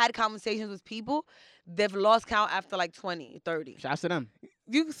 I've had conversations with people. They've lost count after like 20, 30. Shouts to them.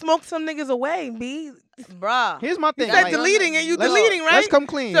 You smoke some niggas away, B. Bruh. Here's my You thing. said like, deleting it. You let's- deleting, right? Let's come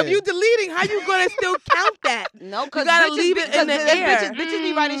clean. So if here. you deleting, how you gonna still count that? No, because gotta bitches, leave it in the because air. Bitches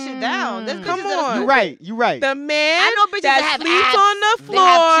be writing shit down. There's Come bitches that are on. You right. You right. The man I know bitches that that have sleeps apps. on the They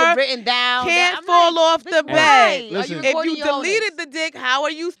have shit floor written down. can't I'm fall like, off the bitch, bed. why? Are Listen. you If recording you your own deleted ex? the dick, how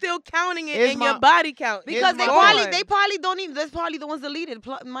are you still counting it Here's in my- your body count? Because they my probably point. they probably don't even. That's probably the ones deleted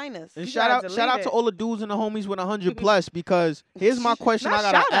minus. And You shout gotta out, shout out delete to it. all the dudes and the homies with 100 plus because here's my question Not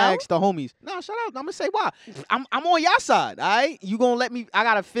I gotta shout out. ask the homies. No, shout out. I'm gonna say why. I'm on your side. All right, you gonna let me? I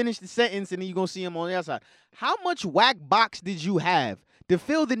gotta finish the sentence and then you gonna see him on your side. How much whack box did you have to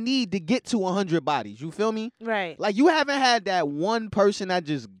feel the need to get to 100 bodies? You feel me? Right. Like you haven't had that one person that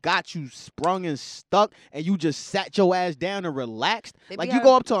just got you sprung and stuck, and you just sat your ass down and relaxed. They Like be you having-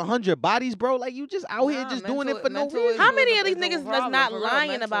 go up to 100 bodies, bro. Like you just out here Nah, just doing it mental- for no mental reason. issues. How many of is these a niggas that's problem, not for real, lying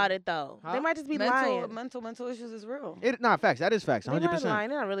mental. about it though? Huh? They might just be lying. Mental issues is real. Nah, facts. That is facts. They're 100%. not lying.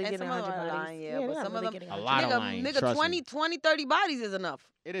 They're not really And getting some of 100 them are bodies. lying, yeah, they're but not some of really them- getting A 100 lot of nigga, lying, nigga, trust 20, me. 20, 30 bodies is enough.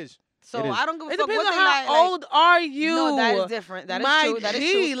 It is. So It is. I don't give a It fuck depends what on they how like. old are you. No, that is different. That is My true. That is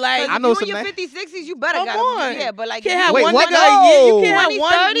G, true. like- 'Cause I if know you some in your man- 50s, 60s, you better Come got on. Yeah, but like You can't have Wait, one what? nigga a year. You No. can't have 20,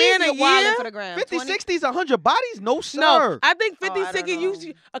 one 30s, man a you're wildin' year. for the gram. 50, 20 60s, 100 bodies? No, sir. No, I think Oh, 50, I don't 60, know. you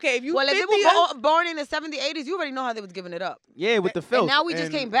should, okay, if you Well, if 50, they were born in the 70s, 80s, you already know how they was giving it up. Yeah, with the filth. And now we just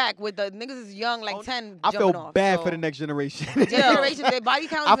And came back with the niggas is young, like Oh, 10 I jumping feel off. bad so for the next generation. the generation, their body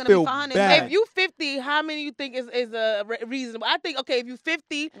count I is going to feel be 500. bad. if you 50, how many you think is reasonable? I think, okay, if you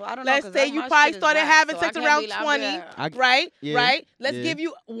 50, Well, I don't know, let's 'cause say that- you my probably shit is started whack, having so I sex can't around be like, 20, yeah. right? Yeah, Right? Let's yeah. give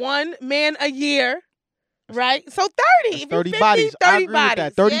you one man a year, right? So 30. That's If you 30 50, bodies. 30 I agree bodies. with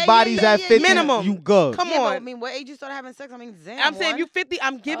that. 30 Yeah, bodies yeah, at yeah, 50, Minimum. you good. Come Yeah, but on. I mean, what age you started having sex? I mean, damn. I'm saying if one. you 50,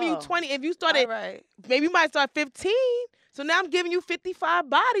 I'm giving you Oh. 20. If you started, Right. maybe you might start 15. So now I'm giving you 55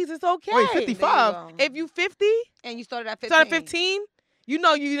 bodies. It's okay. Wait, There you 55? go. If you 50, And you started at 15. started 15, you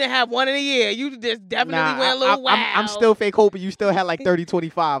know you didn't have one in a year. You just definitely Nah, went a little wild. I'm still fake hoping you still had like 30,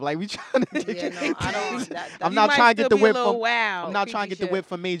 25. Like we trying to get Yeah, no, I don't. I'm You not might trying to get still the be a whip little from. wild. I'm not trying to get the creepy whip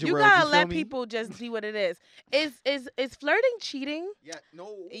from Major You World. gotta feel let me? people just be what it is. Is flirting cheating? Yeah,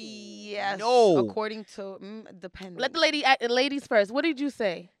 no. Yes. No. According to depending. Let the ladies first. What did you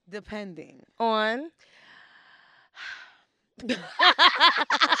say Depending. on?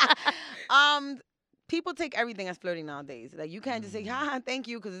 People take everything as flirting nowadays. Like you can't just say, "Ha, thank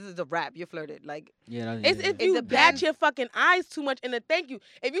you," because this is a rap. You're flirted. Like Yeah, It's if It you bat depends. your fucking eyes too much in the thank you.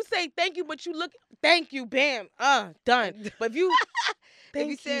 If you say thank you, but you look thank you, bam, done. But if you if thank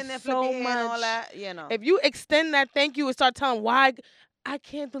you sitting there so flipping your hand and all much. that, you know. If you extend that thank you and start telling why I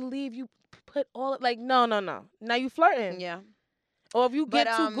can't believe you put all like no. Now you flirting. yeah. Or if you But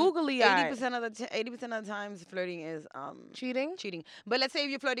get too googly eyed. 80% of the 80% of the times flirting is Cheating? cheating. But let's say if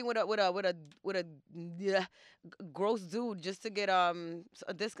you're flirting with a gross dude just to get a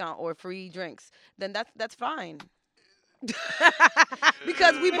discount or free drinks, then that's fine.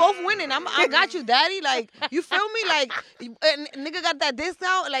 Because we both winning. I got you, daddy. Like you feel me? Like nigga got that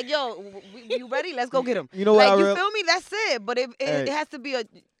discount. Like yo, you ready? Let's go get him. You know what? Like I you real- feel me? That's it. But if Hey. it has to be a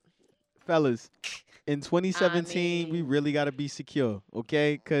fellas. In 2017, we mean- really gotta be secure,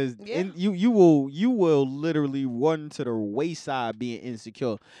 okay? Cause Yeah. you will literally run to the wayside being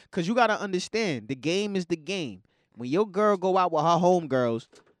insecure. Cause you gotta understand, the game is the game. When your girl go out with her homegirls,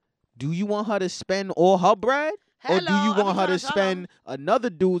 do you want her to spend all her bread? Or do Hello, you I be want her tryna to tell 'em. spend another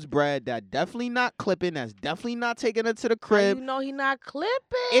dude's bread that definitely not clipping, that's definitely not taking her to the How crib? you know he not clipping.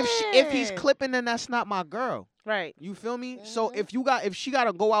 If he's clipping, then that's not my girl. right. You feel me? So Mhm. if she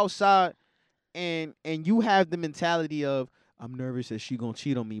gotta go outside and you have the mentality of I'm nervous that she gonna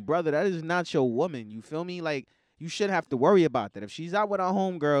cheat on me, brother, that is not your woman. You feel me? Like you shouldn't have to worry about that. If she's out with her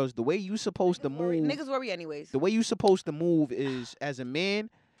homegirls, the way you supposed to move, Niggas worry anyways. the way you supposed to move is as a man,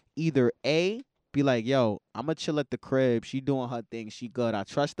 either A, be like, yo, I'ma chill at the crib. She doing her thing. She good. I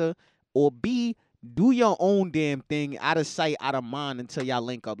trust her. Or B, do your own damn thing out of sight, out of mind until y'all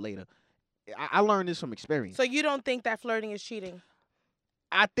link up later. I learned this from experience. So you don't think that flirting is cheating?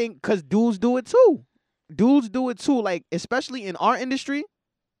 I think because dudes do it too. Dudes do it too. Like, especially in our industry,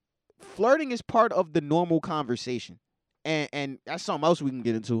 flirting is part of the normal conversation. And that's something else we can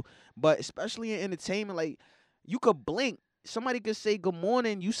get into. But especially in entertainment, like, you could blink. Somebody could say good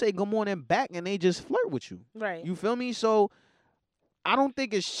morning. You say good morning back, and they just flirt with you. Right. You feel me? So I don't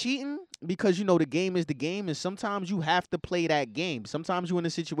think it's cheating because, you know, the game is the game. And sometimes you have to play that game. Sometimes you're in a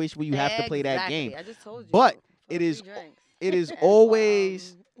situation where you have to play that Exactly. game. I just told you. But For it free is- drinks. It is For,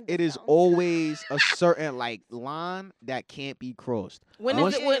 always it is sounds- always a certain like line that can't be crossed. When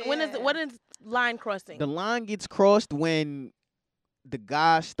Once- is it? When is it? What is line crossing? The line gets crossed when the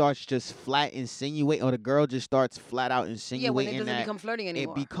guy starts just flat insinuate, or the girl just starts flat out Yeah, when it insinuating doesn't that become flirting it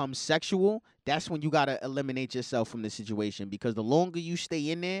anymore. becomes sexual. That's when you gotta eliminate yourself from the situation, because the longer you stay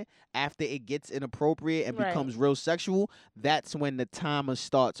in there after it gets inappropriate and Right. becomes real sexual, that's when the timer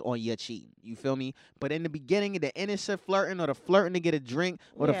starts on your cheating. You feel me? But in the beginning, the innocent flirting, or the flirting to get a drink,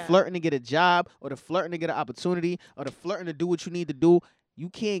 or the Yeah. flirting to get a job, or the flirting to get an opportunity, or the flirting to do what you need to do,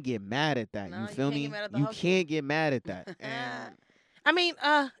 you can't get mad at that. No, you you feel can't me? get mad at the You hustle. can't get mad at that. And, I mean,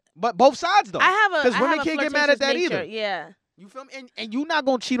 but both sides though. I have a 'Cause I women have a can't get mad at that flirtatious either. nature, Yeah. You feel me? And you not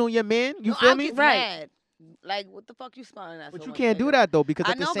gonna cheat on your man. You No, feel I me? get Right. mad. Like, what the fuck you smiling at? But so you much, can't do nigga? that though, because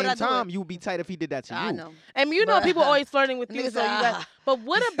I at the know, but same I do it. time, you would be tight if he did that to you. I know. And you know But- people always flirting with you, Niggas so say, you got. But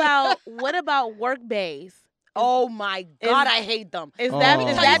what about work bays? Oh my God, I hate them. Is Oh. that Let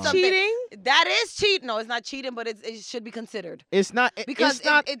me is tell you that something. cheating? That is cheating. No, it's not cheating, but it should be considered It's not. because it's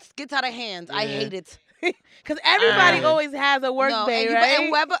not. it gets out of hands. I Yeah. hate it. Because everybody Uh, always has a work no, bay, and, right?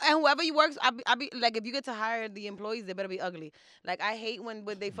 and whoever you works, I be like, if you get to hire the employees, they better be ugly. Like, I hate when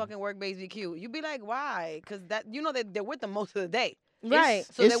they fucking work bays be cute. You be like, why? Because that they're with them most of the day, Right.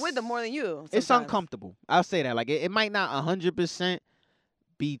 so they're It's- with them more than you. It's sometimes. uncomfortable. I'll say that. Like it might not 100%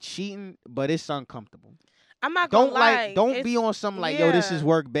 be cheating, but it's uncomfortable. I'm not gonna Don't lie. don't be on some like, yo, this is yeah.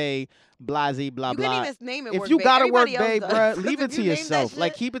 work bay, blase, blah You blah. can't even name it. If work you bae. got to work Everybody bay, else bruh, does. leave it If to you name that yourself.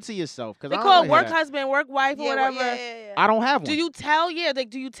 Like shit- keep it to yourself. Cause They I don't call wanna it hear work that. husband, work wife, or Yeah, whatever. yeah. I don't have one. Do you tell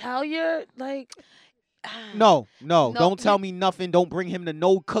do you tell your like? No, No, don't tell you- me nothing. Don't bring him to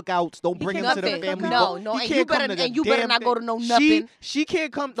no cookouts. Don't He bring him can't to the come to family. cookouts? No, vote. no, He and can't you come better to the and you better damn not go thing. to no nothing. She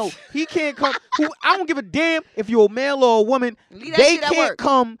can't come. No, he can't come. I don't give a damn if you're a male or a woman. Leave that They shit at can't work.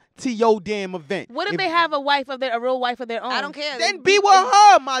 come to your damn event. What if they have a real wife of their own? I don't care. Then It's- be with it's-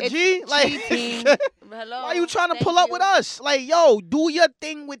 her, my it's G. Like, cheating. Hello. why you trying to thank pull up you. with us? Like, yo, do your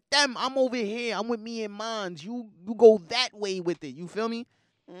thing with them. I'm over here. I'm with me and mines. You go that way with it. You feel me?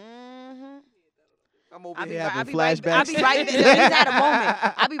 Mhm. I'm over I'll be here right- having I'll be right- flashbacks. I'll be right there. We just had a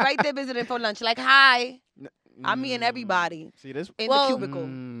moment. I'll be right there visiting for lunch. Like, hi. I'm me and everybody See this? in Well, the cubicle.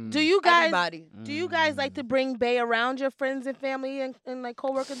 Do you guys? Everybody. Do you guys like to bring bay around your friends and family and like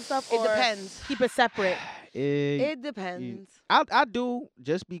coworkers and stuff? It or depends. Keep it separate. It depends. I do,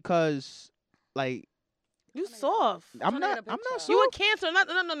 just because, like, You soft. I'm trying to get not. a I'm not. picture. You So a Cancer?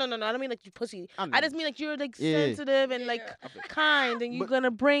 No. I don't mean like you pussy. I just mean like you're like Yeah. sensitive and like kind, and you're But-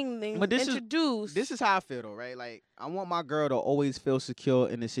 gonna bring things, but this is- introduce. This is how I feel though, right? Like, I want my girl to always feel secure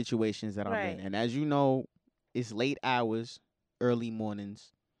in the situations that I'm Right. in. And as you know, it's late hours, early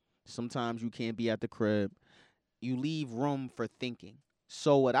mornings. Sometimes you can't be at the crib. You leave room for thinking.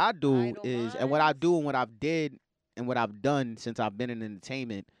 So what I do Idle is, and what I minds. do and what I've did and what I've done since I've been in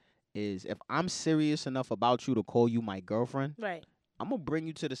entertainment is, if I'm serious enough about you to call you my girlfriend, right. I'm gonna bring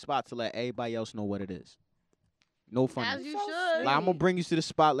you to the spot to let everybody else know what it is. No funny. As you So should. Like, I'm gonna bring you to the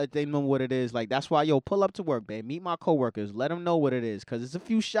spot, let them know what it is. Like, that's why, yo, pull up to work, babe. Meet my coworkers. Let them know what it is. Cause there's a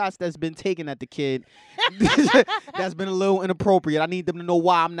few shots that's been taken at the kid that's been a little inappropriate. I need them to know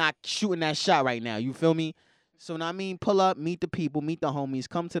why I'm not shooting that shot right now. You feel me? So now, I mean, pull up, meet the people, meet the homies,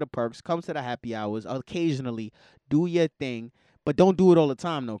 come to the perks, come to the happy hours. Occasionally, do your thing. But don't do it all the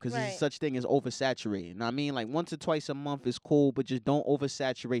time, though, because Right. there's such thing as oversaturated. Know what I mean, like, once or twice a month is cool, but just don't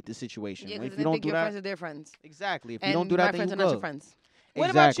oversaturate the situation. Yeah, Like, because if they you don't think do your that, friends are their friends. exactly. If you And don't do my that, then friends you are not your good. friends. What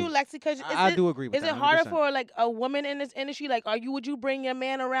Exactly. about you, Lexi? Because I do agree with Is that. it harder 100%. for like a woman in this industry? Like, would you bring your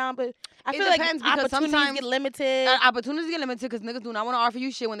man around? But I It feel like depends, because opportunities sometimes- get limited. Opportunities get limited because niggas do not want to offer you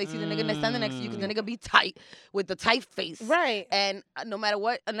shit when they see the nigga that's standing next to you because the nigga be tight with the tight face. right. And no matter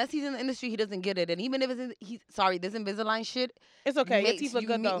what, unless he's in the industry, he doesn't get it. And even if it's this Invisalign shit, It's okay. Your makes teeth look you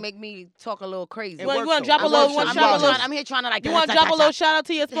good though. make me talk a little crazy. It You works, want to though. drop a It little? works, You though. want You to drop a gotta- little? I'm here trying to like. You want to drop a little shout out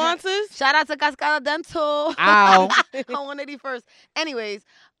to your sponsors? Shout out to Cascada Dental Ow. on 181st. Anyways,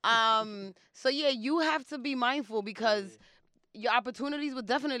 so yeah, you have to be mindful because your opportunities would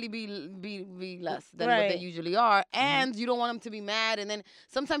definitely be less than what they Right. usually are, and you don't want them to be mad. And then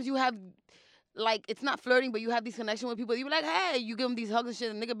sometimes you have. Like, it's not flirting, but you have these connections with people. You be like, hey, you give them these hugs and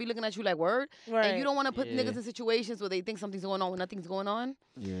shit, and nigga be looking at you like, word. Right. And you don't want to put Yeah. niggas in situations where they think something's going on when nothing's going on.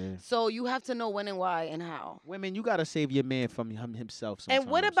 Yeah. So you have to know when and why and how. Women, you gotta save your man from himself. And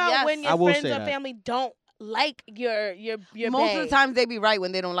what sometimes. about Yes. when I your will friends say or that. family don't like your Most of bae? the times they be right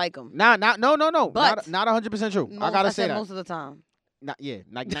when they don't like them. No. But- Not 100% true. I gotta say said that. most of the time. Not, yeah,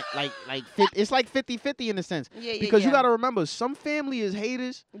 it's like 50-50 in a sense. Yeah, yeah, Because you yeah. gotta remember, some family is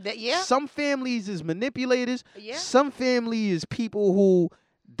haters. Yeah. Some families is manipulators. Yeah. Some family is people who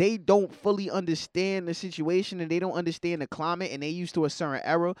they don't fully understand the situation and they don't understand the climate and they used to a certain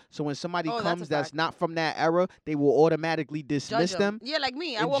era. So when somebody Oh, that's a comes that's fact. not from that era, they will automatically dismiss Judge them. Yeah, like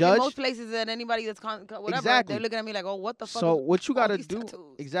me. I and walk judge. in most places and anybody that's whatever, Exactly. they're looking at me like, oh, what the fuck? So is what you all gotta these do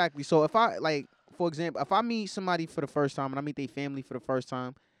tattoos? exactly. So if I like, for example, if I meet somebody for the first time and I meet their family for the first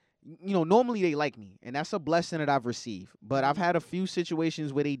time, you know, normally they like me, and that's a blessing that I've received. But I've had a few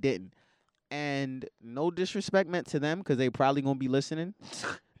situations where they didn't, and no disrespect meant to them because they probably gonna be listening,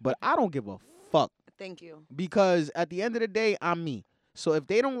 but I don't give a fuck Thank you. because at the end of the day, I'm me. So if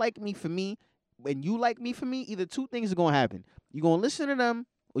they don't like me for me, and you like me for me, either two things are gonna happen: you gonna listen to them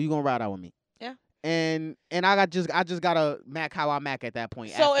or you gonna ride out with me. Yeah. And I just gotta mac how I mac at that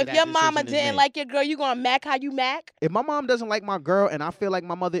point. So after if that your mama decision is didn't made. like your girl, you gonna mac how you mac? If my mom doesn't like my girl and I feel like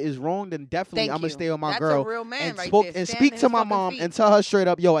my mother is wrong, then definitely Thank I'm gonna you. stay with my That's girl a real man and right spoke there. and Stand speak on to his my fucking mom feet. and tell her straight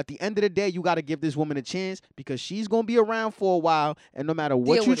up, yo, at the end of the day, you gotta give this woman a chance because she's gonna be around for a while, and no matter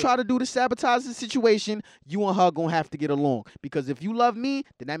what Deal you with it. try to do to sabotage the situation, you and her gonna have to get along. Because if you love me,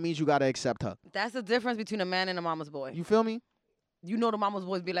 then that means you gotta accept her. That's the difference between a man and a mama's boy. You feel me? You know the mama's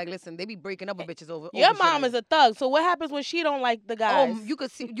boys be like, listen, they be breaking up with bitches over. Your over shit mom like is a thug. So what happens when she don't like the guys? Oh, you could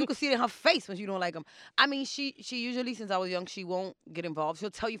see it in her face when you don't like them. I mean, she usually, since I was young, she won't get involved.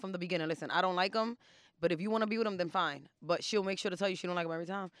 She'll tell you from the beginning, listen, I don't like him, but if you want to be with him, then fine. But she'll make sure to tell you she don't like him every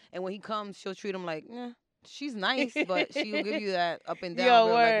time. And when he comes, she'll treat him like, she's nice, but she'll give you that up and down, Yo,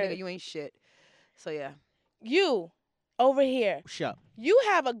 real, like, word. nigga, you ain't shit. So yeah. You over here, Shut up. you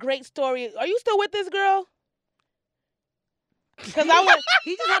have a great story. Are you still with this girl? Because I went.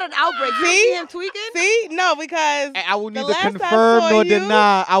 He just had an outbreak. You See? see him tweaking? See, no, because I will The neither last I confirm saw nor you-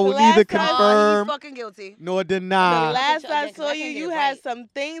 deny. I will the neither last time- confirm He's fucking guilty. nor the deny. last I I can't- saw I you, can't get you it had right. some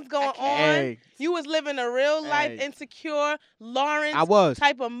things going on. Hey, You was living a real life Hey. insecure Lawrence I was.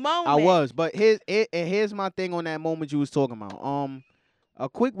 type of moment. I was, but here's my thing on that moment you was talking about. A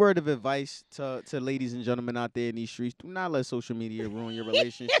quick word of advice to ladies and gentlemen out there in these streets: do not let social media ruin your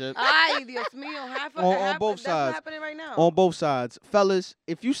relationship. Ay, Dios mío. On both that's sides. what's happening right now. On both sides, fellas,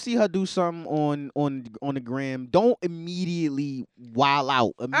 if you see her do something on the gram, don't immediately wild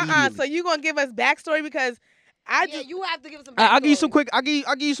out immediately. So you gonna give us backstory because I Yeah, just you have to give some. I'll give you some backstory. quick.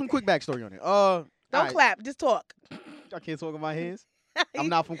 I'll give you some quick backstory on it. don't alright. clap, just talk. I can't talk with my hands. I'm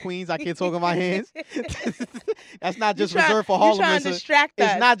not from Queens. I can't talk with my hands. That's not just reserved for You Harlem. trying to Listen. distract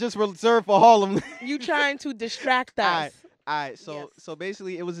us. It's not just reserved for Harlem. You trying to distract us. Alright. All right, Yes. so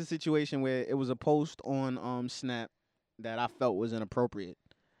basically, it was a situation where it was a post on Snap that I felt was inappropriate,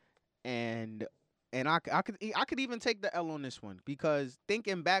 and I could even take the L on this one because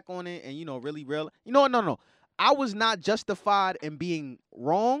thinking back on it and really real, no, I was not justified in being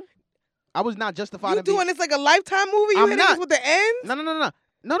wrong. I was not justified. You in being, doing this like a Lifetime movie? You I'm hitting not. us with the ends?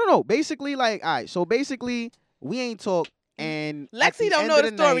 No. Basically, like, all right. So basically, we ain't talk. And at Lexi don't end know of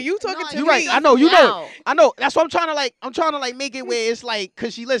the the story. night- You talking No, to You me? right. I know. You know. Now. I know. That's what I'm trying to make it where it's like,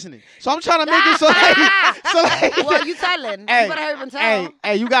 cause she listening. So I'm trying to make it so like, Well, you telling. Hey, You better hurry up and tell.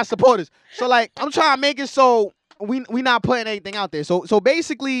 hey, you got supporters. So like, I'm trying to make it so we not putting anything out there. So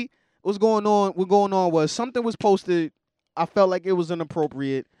basically, what's going on was something was posted. I felt like it was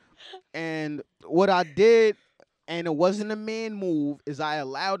inappropriate, and what I did, and it wasn't a man move, is I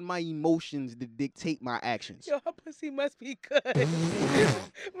allowed my emotions to dictate my actions. Yo, her pussy must be good.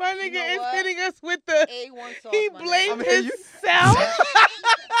 My nigga know is what? hitting us with the. A1 sauce, He my nigga. blamed I'm hearing you. himself.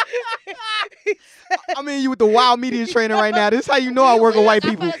 I'm in you with the wild media trainer right now. This is how you know I work with white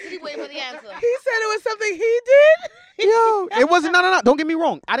people. I fell asleep waiting for the answer. He said it was something he did. Yo, it wasn't. No. Don't get me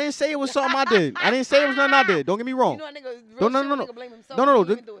wrong. I didn't say it was something I did. I didn't say it was nothing I did. Don't get me wrong. You know a nigga, No, real no, shit, no, a no. nigga blame himself No. when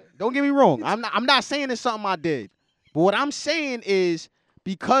he even do it. Don't get me wrong. I'm not saying it's something I did. But what I'm saying is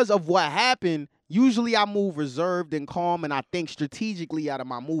because of what happened, usually I move reserved and calm and I think strategically out of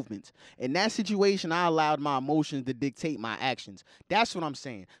my movements. In that situation, I allowed my emotions to dictate my actions. That's what I'm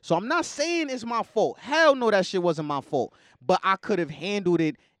saying. So I'm not saying it's my fault. Hell no, that shit wasn't my fault. But I could have handled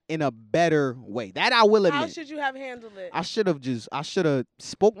it in a better way. That I will admit. How should you have handled it? I should have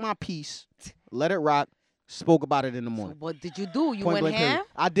spoke my piece, let it rock, spoke about it in the So morning. what did you do? You Point went blank period. ham?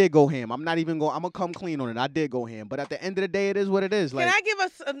 I did go ham. I'm gonna come clean on it. I did go ham. But at the end of the day, it is what it is. Like, Can I give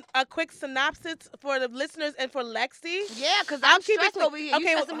us a quick synopsis for the listeners and for Lexi? Yeah, because I'll I'm keep it stressed quick. over here. Okay,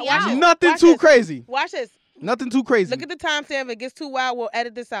 You stressing me watch out. it. nothing Watch too this. crazy. Watch this. Nothing too crazy. Look at the timestamp. If it gets too wild, we'll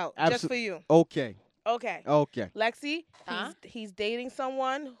edit this out just for you. Okay. Okay. Okay. Lexi, Huh? he's dating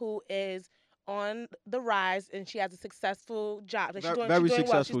someone who is on the rise and she has a successful job. Like, Very she's doing successful.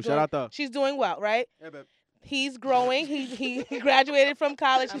 well. She's Shout doing, out to her. she's doing well, right? Hey, babe. He's growing. He graduated from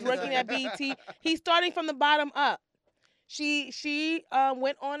college. He's working at BET. He's starting from the bottom up. She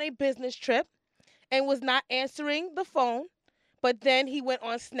went on a business trip and was not answering the phone, but then he went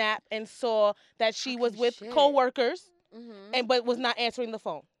on Snap and saw that she was Fucking with shit. coworkers Mm-hmm. but was not answering the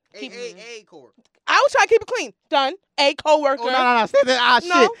phone. Keep- A court. I was trying to keep it clean. Done. A coworker. Oh, no. Stay there. Ah,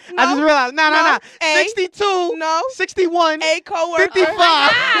 No, shit. I just no, realized. No. no. A. 62. No. 61. A coworker. 55.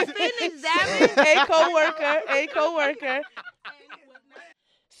 Ah, finish, damn it. A coworker. A coworker.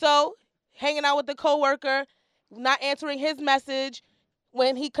 So, hanging out with the coworker, not answering his message.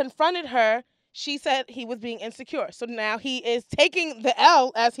 When he confronted her, she said he was being insecure. So now he is taking the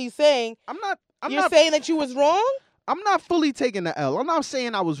L, as he's saying. I'm You're not saying that you was wrong? I'm not fully taking the L. I'm not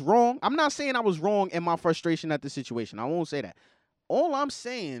saying I was wrong. I'm not saying I was wrong in my frustration at the situation. I won't say that. All I'm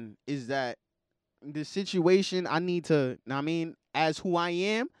saying is that the situation, I need to, as who I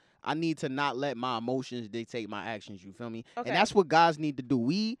am, I need to not let my emotions dictate my actions. You feel me? Okay. And that's what guys need to do.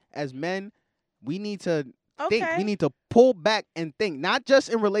 We, as men, we need to think. Okay. We need to pull back and think, not just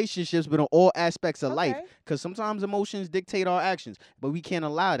in relationships, but in all aspects of life. Okay. Because sometimes emotions dictate our actions, but we can't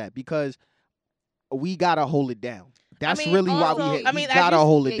allow that because we gotta hold it down. That's mean, really why also, we I mean, as gotta you-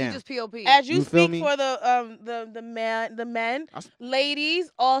 hold it Yeah, down. you just POP. As you You feel speak me? for the men, I s- ladies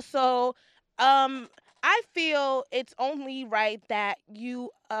also, I feel it's only right that you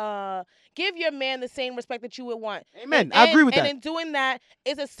give your man the same respect that you would want. Amen. And- I agree with and that. in doing that,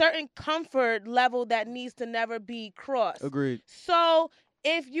 it's a certain comfort level that needs to never be crossed. Agreed. So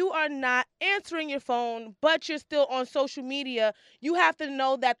if you are not answering your phone, but you're still on social media, you have to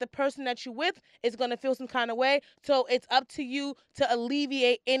know that the person that you're with is going to feel some kind of way. So it's up to you to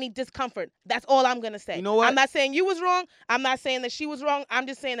alleviate any discomfort. That's all I'm going to say. You know what? I'm not saying you was wrong. I'm not saying that she was wrong. I'm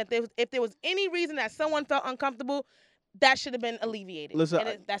just saying that if there was any reason that someone felt uncomfortable, that should have been alleviated. Listen,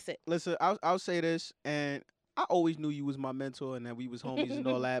 And that's it. Listen, I'll say this, and I always knew you was my mentor and that we was homies and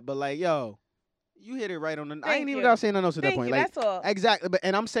all that. But like, yo, you hit it right on the. I Thank ain't even you. gotta say nothing else at that Thank point. you. Like, That's all. exactly. But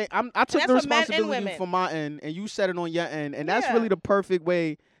and I'm saying I took that's the for men and responsibility women. from my end, and you said it on your end, and that's Yeah. really the perfect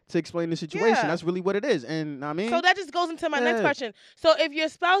way to explain the situation. Yeah. That's really what it is, and I mean, So that just goes into my next Yeah. question. So if your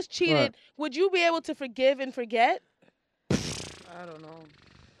spouse cheated, Right. would you be able to forgive and forget, I don't know.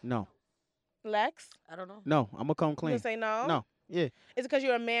 no, Lex? I don't know. no, I'm gonna come You clean. gonna say no? No, yeah, Is it because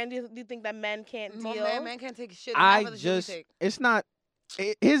you're a man? Do you think that men can't More deal? man can't take shit. I Half of the shit we just, take. it's not.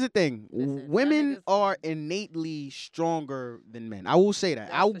 Here's the thing: Listen, y'all women niggas- are innately stronger than men. I will say that.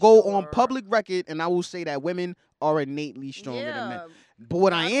 That's I'll for go on sure. public record and I will say that women are innately stronger than men. But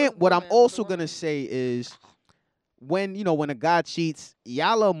what God I was am, what I'm women, also the gonna women. say is, when when a guy cheats,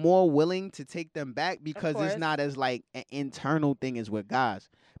 y'all are more willing to take them back because course. it's not as like an internal thing as with guys.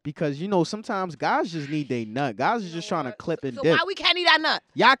 Because sometimes guys just need their nut. Guys are You just know trying to what? clip and So dip. why we can't eat that nut?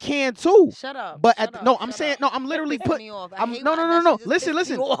 Y'all can too. Shut up. But shut at up, no, I'm shut saying up. no. I'm literally Pissing put. me off. I I'm hate no, when no, that no, shit no. just Listen, pisses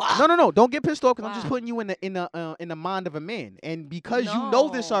listen. me off. No. Don't get pissed off because I'm just Why? putting you in the mind of a man. And because you know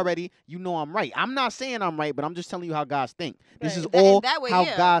this No. already, you know I'm right. I'm not saying I'm right, but I'm just telling you how guys think. This Right. is That- in all that way, how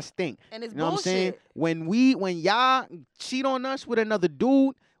yeah. guys think. And it's You know what I'm saying? bullshit. When y'all cheat on us with another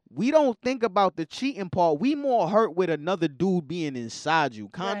dude, we don't think about the cheating part. We more hurt with another dude being inside you,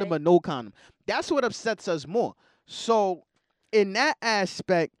 condom Right. or no condom. That's what upsets us more. So in that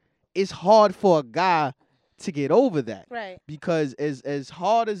aspect, it's hard for a guy to get over that. Right. Because as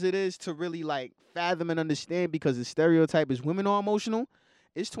hard as it is to really like fathom and understand, because the stereotype is women are emotional.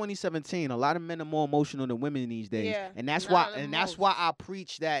 It's 2017. A lot of men are more emotional than women these days, Yeah. and that's Not why. the And that's most. why I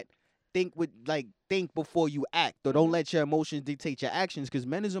preach that think before you act, or don't Mhm. let your emotions dictate your actions. Because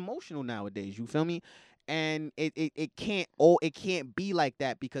men is emotional nowadays. You feel me? And it can't be like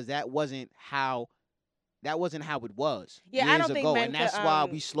that because that wasn't how it was Yeah, I years don't think ago, men and that's could, why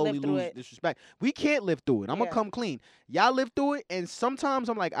we slowly live through lose it. disrespect. We can't live through it. I'm Yeah. gonna come clean. Y'all live through it, and sometimes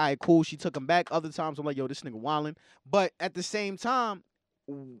I'm like, all right, cool. She took him back. Other times I'm like, yo, this nigga wildin'. But at the same time,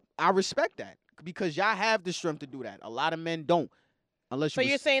 I respect that because y'all have the strength to do that. A lot of men don't, unless So you.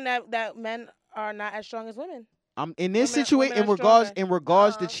 you're saying that men are not as strong as women? I'm in this women situation are in regards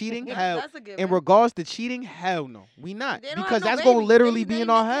stronger. to cheating. That's Hell, a given. in regards to cheating, hell no, we not They don't have because no that's gonna babies. literally They- be in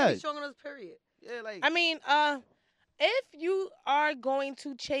they our can't be head. strong on us, period. Yeah, like I mean, if you are going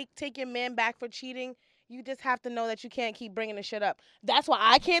to take your man back for cheating, you just have to know that you can't keep bringing the shit up. That's why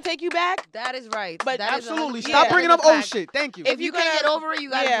I can't take you back. That is right. But That is absolutely. 100%. Stop Yeah. bringing That up is a old fact. shit. Thank you. If you you're can't gonna- get over it, you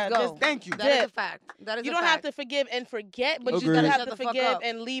gotta yeah, just go. just- Thank you. That is a Dip. fact. That is You a don't have fact. to forgive and forget, but you Agreed. just have Shut to the fuck forgive up.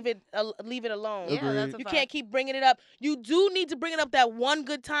 and leave it alone. Yeah, Agreed. that's a You fact. can't keep bringing it up. You do need to bring it up that one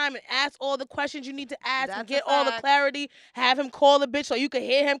good time and ask all the questions you need to ask That's and a get all the fact. clarity. Have him call the bitch so you can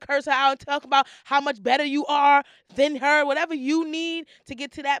hear him curse her out and talk about how much better you are than her. Whatever you need to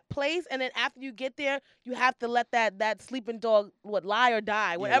get to that place, and then after you get there, you have to let that sleeping dog lie or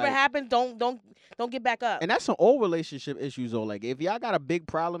die. Whatever like- happens, don't get back up. And that's some old relationship issues though. Like if y'all got a big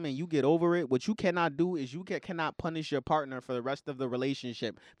problem and you get over it, what you cannot do is you cannot punish your partner for the rest of the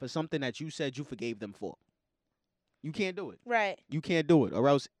relationship for something that you said you forgave them for. You can't do it. Right. You can't do it, or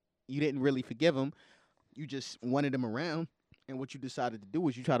else you didn't really forgive them. You just wanted them around, and what you decided to do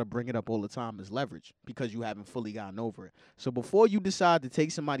is you try to bring it up all the time as leverage because you haven't fully gotten over it. So before you decide to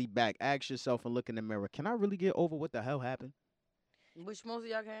take somebody back, ask yourself and look in the mirror, can I really get over what the hell happened? Which most of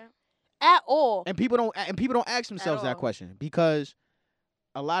y'all can. At all. And people don't ask themselves that all. question because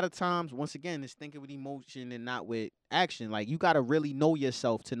a lot of times, once again, it's thinking with emotion and not with action. Like you gotta really know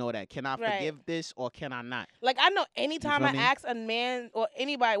yourself to know that can I Right. forgive this or can I not? Like I know anytime feel I me? ask a man or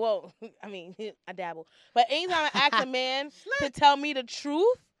anybody, well, I mean, I dabble, but anytime I ask a man to tell me the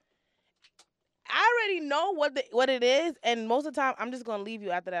truth, I already know what it is, and most of the time I'm just gonna leave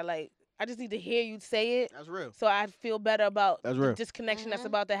you after that. Like I just need to hear you say it, That's real. so I feel better about That's the real. disconnection that's Mhm.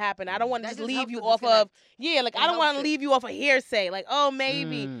 about to happen. I don't want to That just just leave helps you the off of disconnect. like It I don't want helps to it. leave you off of hearsay. Like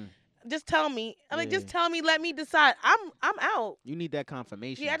maybe. Mm, Just tell me. I mean, just Yeah. tell me. Let me decide. I'm out. you need that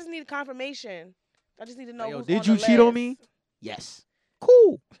confirmation. Yeah, I just need confirmation. I just need to know. Like, yo, who's did on you the cheat on list. me? Yes.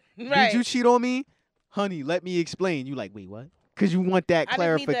 Cool. Right. Did you cheat on me? Honey, let me explain. You like, wait, what? Because you want that I just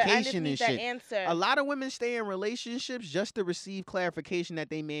clarification need and that shit. answer. A lot of women stay in relationships just to receive clarification that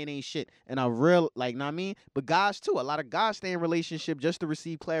they man ain't shit. And a real, like, know what I mean? But guys, too. A lot of guys stay in relationship just to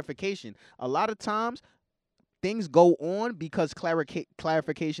receive clarification. A lot of times, things go on because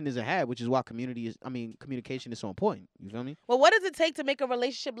clarification isn't had, which is why communication is so important. You feel me? Well, what does it take to make a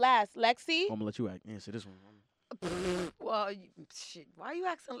relationship last, Lexi? I'm going to let you answer this one. Well, shit. Why are you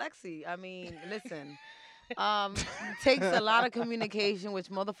asking Lexi? I mean, listen. It takes a lot of communication, which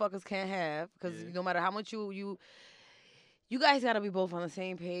motherfuckers can't have, because Yeah. no matter how much you guys gotta be both on the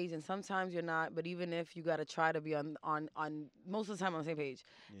same page, and sometimes you're not. But even if you gotta try to be on most of the time on the same page,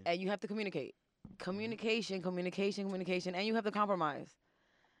 Yeah. and you have to communicate, communication, and you have to compromise.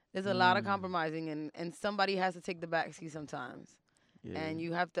 There's a lot of Mm. compromising, and somebody has to take the backseat sometimes. Yeah. And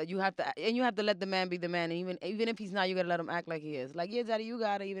you have to let the man be the man, and even if he's not, you gotta let him act like he is. Like, yeah, daddy, you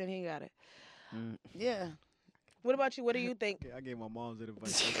got it, even if he ain't got it. Mm. Yeah, What about you? What do you think? I gave my mom's that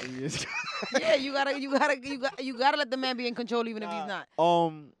advice like 3 years ago. yeah, you gotta let the man be in control, even if he's not.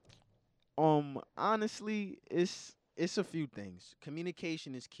 Honestly, it's a few things.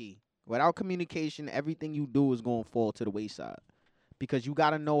 Communication is key. Without communication, everything you do is gonna fall to the wayside. Because you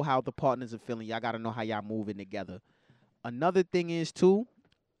gotta know how the partners are feeling. Y'all gotta know how y'all moving together. Another thing is too,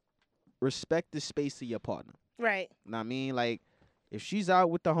 respect the space of your partner. Right. Know what I mean? Like, if she's out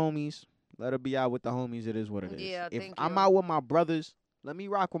with the homies, let her be out with the homies. It is what it is. Yeah, if thank I'm you. out with my brothers, let me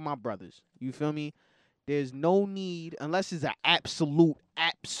rock with my brothers. You feel me? There's no need, unless it's an absolute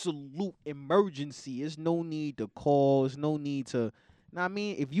emergency. There's no need to call. There's no need to. Know what I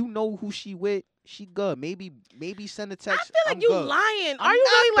mean? If you know who she with, she good. Maybe send a I text. feel like I'm you good. lying. I'm Are you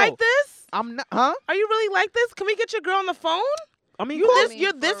not, really like though. this? I'm not, huh? Are you really like this? Can we get your girl on the phone? I mean, You call- this-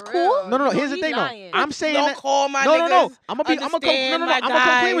 you're this for cool? real. No. You know Here's the he thing, lying. though. I'm saying Don't that. call my No. niggas. I'm gonna come Understand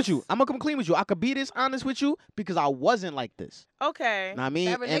my clean with guys. you. I'm gonna come clean with you. I could be this honest with you because I wasn't like this. Okay. Know what I mean?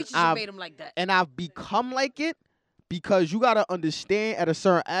 That And relationship made him like that. I've become like it because you gotta understand at a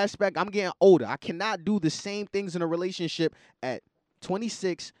certain aspect. I'm getting older. I cannot do the same things in a relationship at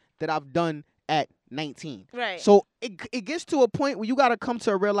 26 that I've done at 19. Right. So it gets to a point where you gotta come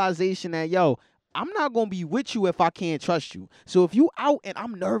to a realization that I'm not gonna be with you if I can't trust you. So if you out and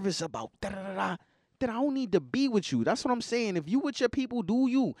I'm nervous about then I don't need to be with you. That's what I'm saying. If you with your people, do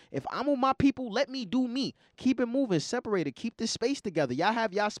you. If I'm with my people, let me do me. Keep it moving, separate it, keep this space together. Y'all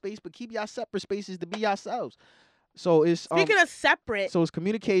have y'all space, but keep y'all separate spaces to be yourselves. So it's Speaking of separate, so it's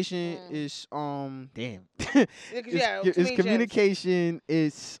communication. Mm. It's damn. yeah, It's communication.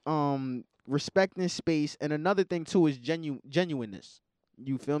 It's respecting space, and another thing too is genuineness.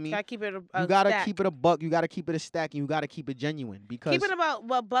 You feel me? Gotta keep it You gotta stack. keep it a buck. You gotta keep it a stack, and you gotta keep it genuine because. Keep it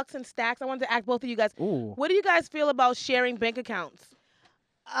about bucks and stacks. I wanted to ask both of you guys. Ooh. What do you guys feel about sharing bank accounts?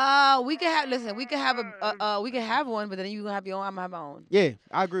 We could have. Listen, we could have we could have one, but then you gonna have your own. I'm gonna have my own. Yeah,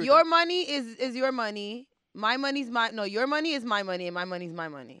 I agree. Your with money is your money. My money's my no. Your money is my money, and my money's my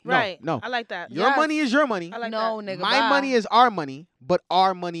money. No, Right. no. I like that. that. Your Yes. money is your money. I like No, that. nigga. My bye. money is our money, but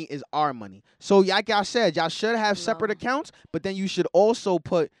our money is our money. So, like I said, y'all should have separate No. accounts, but then you should also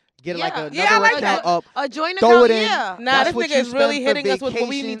get like Yeah. another Yeah, I like account that. up. a joint Throw account. it in. Yeah. Nah, That's this what nigga you is really spend for hitting us with what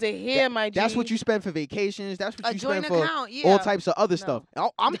we vacation. need to hear, my G. That's what you spend for vacations. That's what A you joint spend for account. Yeah. all types of other No. stuff.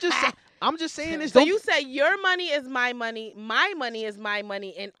 I'm just saying, I'm just saying this. So don't you say your money is my money is my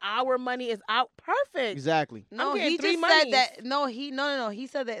money, and our money is out. Perfect. exactly. No, getting he three just said monies. that. No, he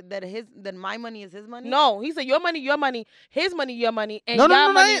said that my money is his money. No, he said your money, his money, your money, and No, y'all no,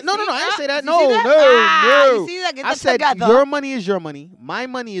 no, money. no, I didn't say that. You No, see that? no, You no. see that? Get I that said together. your money is your money, my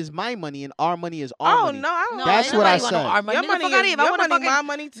money is my money, and our money is our Oh money. no, I don't. No, That's ain't what I nobody want said. no our money. Your Nigga, money fuck outta is here. If I your wanna money, fucking- my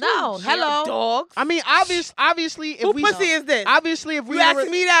money too. No, Share hello. dogs. I mean, obviously, if Who we pussy is this? obviously if we You were-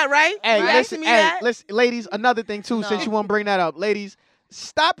 asking me that, right? Hey, you listen, asking me hey, that? listen, ladies. Another thing too, since No. you want to bring that up, ladies,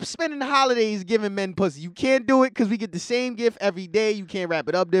 stop spending the holidays giving men pussy. You can't do it because we get the same gift every day. You can't wrap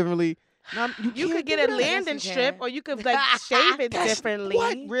it up differently. You can't could get do a that. landing Yes, you strip, can. or you could like shave it differently.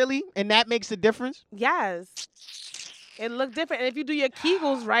 What really? And that makes a difference. Yes. It look different, and if you do your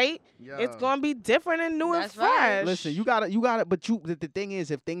Kegels right, it's gonna be different and new That's and fresh. right. Listen, you gotta. But the thing is,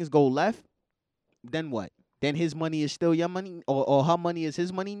 if things go left, then what? Then his money is still your money, or her money is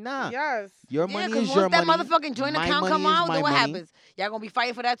his money. Nah, Yes. your Yeah, money because is your once that money. motherfucking joint my account money come is out, my then what money. happens? Y'all gonna be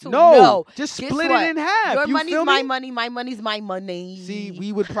fighting for that too? No, just Guess split what? it in half. Your you money's feel my me? money. My money's my money. See,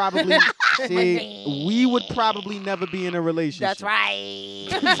 we would probably we would probably never be in a relationship. That's right.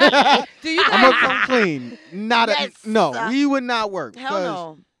 Do you I'm guys? gonna come clean. Not Yes. no, we would not work. Hell 'cause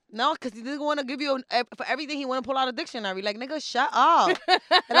no. No, because he doesn't want to give you for everything. He want to pull out a dictionary. Like, nigga, shut up.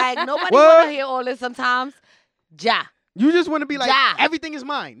 Like, nobody What? want to hear all this sometimes. Ja. You just want to be like, Ja. everything is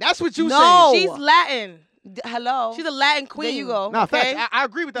mine. That's what you No. saying. She's Latin. Hello. She's a Latin queen. There you go. Nah, okay? facts. I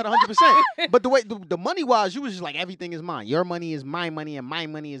agree with that 100%. But the way the money wise, you was just like, everything is mine. Your money is my money, and my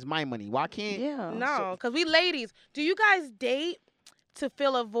money is my money. Why can't? Yeah. No, because we ladies. Do you guys date to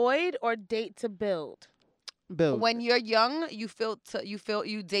fill a void or date to build? Build. When you're young, you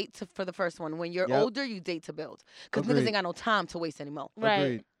date for the first one. When you're Yep. older, you date to build. Because niggas Agreed. ain't got no time to waste anymore. Right.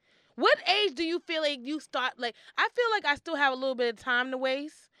 Agreed. What age do you feel like you start? Like, I feel like I still have a little bit of time to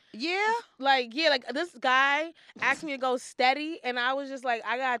waste. Yeah. Like, yeah, like this guy asked me to go steady, and I was just like,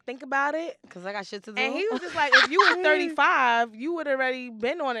 I gotta think about it. Because I got shit to do. And he was just like, if you were 35, you would already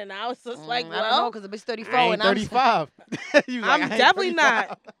been on it. And I was just like, I don't know, well, because the bitch 34 I ain't and I'm 35. You was like, I'm I ain't definitely 35.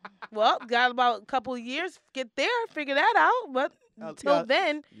 not. Well, got about a couple of years, get there, figure that out. But until yeah.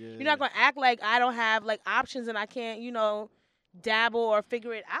 then, Yeah. you're not gonna act like I don't have like options and I can't, dabble or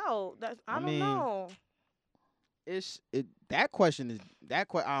figure it out. I don't mean, know. That question is I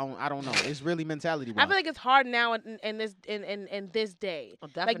don't know. It's really mentality. I feel like it's hard now in this day. Oh,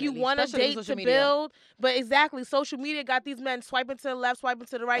 Like you definitely, want to especially date with social to media. build, but exactly, social media got these men swiping to the left, swiping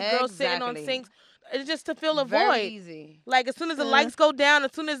to the right, girls sitting on Exactly. sinks. It's just to fill a Very void. easy. Like as soon as the Yeah. likes go down,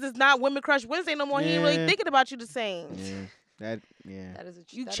 as soon as it's not Women Crush Wednesday no more, he ain't really Yeah. thinking about you the same. Yeah. That is a,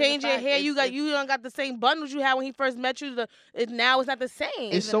 You that is a change your fact. hair, you It's- don't got the same bundles you had when he first met you. Now it's not the same.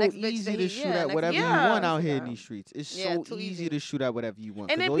 It's the so next bitch easy that to he- shoot yeah, at next- whatever you yeah. want out here in Yeah. these streets. It's Yeah, so too easy easy. to shoot at whatever you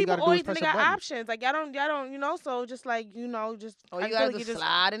want. And 'cause then all you people gotta do always is think press they a got button. options. Like y'all don't, so just like just. Oh, I you feel gotta like just you just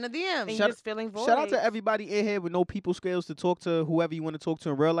slide in the and DM. you're Shout- just feeling void. Shout out to everybody in here with no people skills to talk to whoever you want to talk to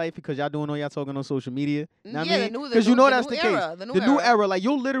in real life because y'all doing all y'all talking on social media. Know what Yeah, I the mean? new- the Because you new- know the that's new the era, case. the new new era. era, like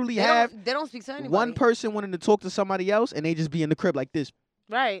you'll literally have They don't speak to anybody. one person wanting to talk to somebody else and they just be in the crib like this.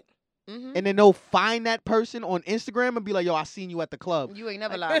 Right. Mhm. And then they'll find that person on Instagram and be like, yo, I seen you at the club. You ain't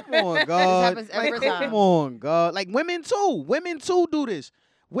never Like, lied. come on, God. happens every Like, time. Come on, God. Like women too. Women too do this.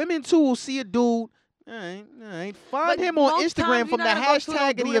 Women too will see a dude. All right. Find But him on most Instagram times from you the gotta go to hashtag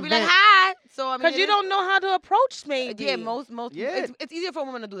of dude the and be like, event. hi. So I mean, Because you don't know how to approach maybe. Yeah, most. Yeah. It's easier for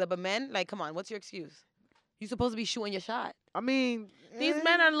women to do that, but men, like, come on, what's your excuse? You're supposed to be shooting your shot. I mean, These eh,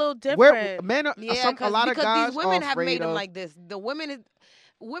 men are a little where different. men are Yeah, a lot of because guys these women are have afraid made them of, like this.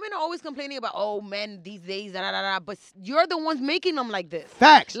 Women are always complaining about, oh, men these days, da da da da. But you're the ones making them like this.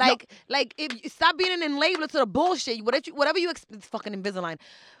 facts. No, Like if you stop being an enabler to the bullshit. Whatever you it's fucking Invisalign,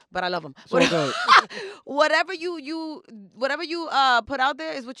 but I love him. so good. Whatever you put out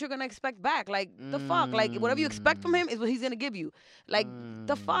there is what you're gonna expect back. Like the fuck, like whatever you expect from him is what he's gonna give you. Like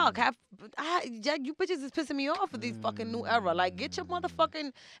the fuck, Jack, you bitches is pissing me off with these fucking new era. Like get your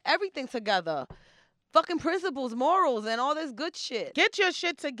motherfucking everything together, fucking principles, morals, and all this good shit. Get your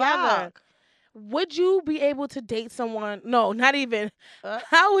shit together. Fuck. Would you be able to date someone? No, not even. Uh.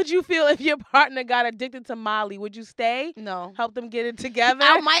 How would you feel if your partner got addicted to Molly? Would you stay? No. Help them get it together?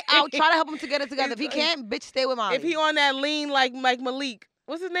 I'll try to help him to get it together. If he can't, bitch, stay with Molly. If he on that lean like Malik.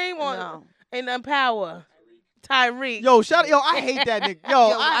 What's his name? No. In Empower. Tyreek. Yo, I hate that nigga. Yo,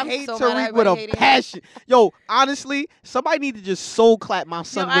 I I'm hate so mad Tariq at with a everybody hating him. passion. Yo, honestly, somebody need to just soul clap my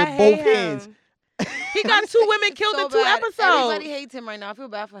son Yo, I with both hate hands. him. He got 2 women killed So in 2 bad. episodes. Everybody hates him right now. I feel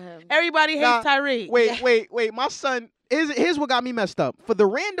bad for him. Everybody hates Nah, Tyreek. Wait. My son, here's what got me messed up. For the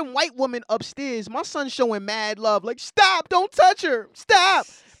random white woman upstairs, my son's showing mad love. Like, stop, don't touch her. Stop.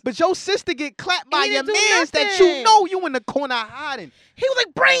 But your sister get clapped by He your didn't do mans that nothing. you know you in the corner hiding. He was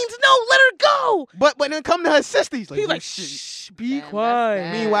like, Brains, no, let her go. But when it come to her sister, he's like, He was "Oh, like, shit." shh, be Damn, quiet.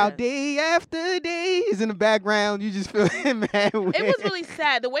 that's bad. Meanwhile, day after day is in the background. You just feel mad. It was really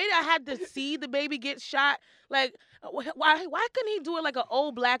sad. The way that I had to see the baby get shot, like, why couldn't he do it like an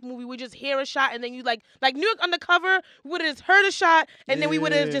old black movie? We just hear a shot and then you like New York Undercover would have just heard a shot and then we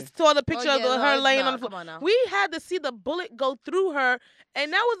would have Yeah. just saw the picture of no, her it's laying not. on the floor. Come on now. We had to see the bullet go through her,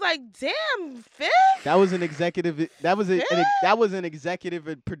 and that was like, damn, Fifth. That was an executive. That was Yeah. that was an executive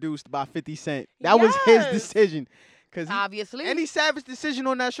produced by 50 Cent. That was his Yes. decision. Cause Obviously. any savage decision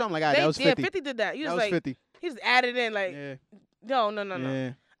on that show, I'm like, that was 50. 50 did that. You That just was like 50. he just added in like, Yeah. no.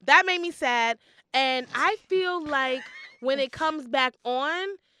 Yeah. That made me sad, and I feel like when it comes back on,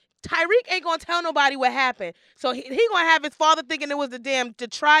 Tyreek ain't gonna tell nobody what happened. So he gonna have his father thinking it was the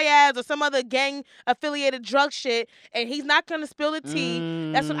triads or some other gang affiliated drug shit, and he's not gonna spill the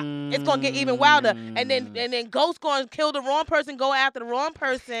tea. That's what it's gonna get even wilder. And then Ghost gonna kill the wrong person, go after the wrong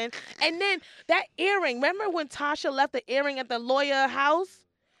person, and then that earring. Remember when Tasha left the earring at the lawyer house?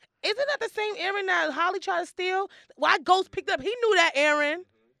 Isn't that the same earring that Holly tried to steal? Why Ghost picked up? He knew that earring.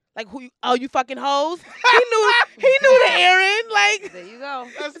 Like you fucking hoes. He knew the earring. Like There you go.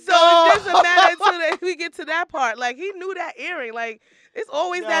 so it doesn't matter until that we get to that part. Like he knew that earring. Like it's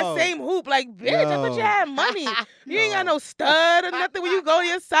always Yo. that same hoop. Like bitch, I thought you Yo. had money. You ain't got Yo. no stud or nothing. When you go to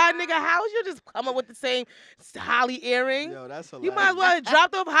your side nigga house, you just come up with the same Holly earring. Yo, that's You might as well have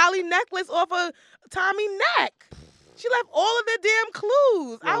dropped off Holly necklace off of Tommy neck. She left all of the damn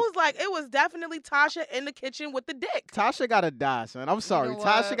clues. I Yo. was like, it was definitely Tasha in the kitchen with the dick. Tasha gotta die, son. I'm sorry. know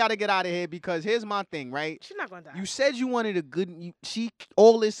Tasha what? gotta get out of here because here's my thing, right? She's not gonna die. You said you wanted a good.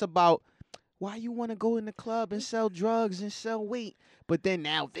 All this about why you want to go in the club and sell drugs and sell weight, but then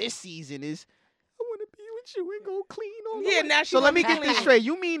now this season is I want to be with you and go clean all the Yeah, way. now she So let gonna me be get this clean. straight.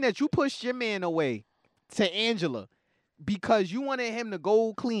 You mean that you pushed your man away to Angela because you wanted him to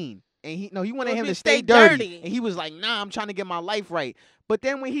go clean? And he wanted him to stay dirty. And he was like, nah, I'm trying to get my life right. But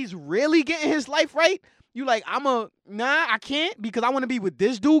then when he's really getting his life right, you like, I can't because I want to be with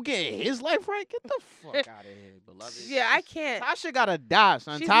this dude getting his life right. Get the fuck out of here, beloved. Yeah, I can't. Tasha gotta die,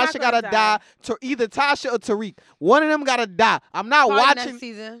 son. She's not Tasha gonna gotta die. To either Tasha or Tariq. One of them gotta die. I'm not Probably watching. next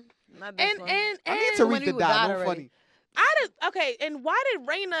season. Not this And one. I need Tariq Tariq to die. No funny. Okay, and why did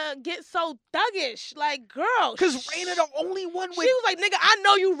Raina get so thuggish? Like, girl. Cause sh- Raina the only one She with was like, nigga, I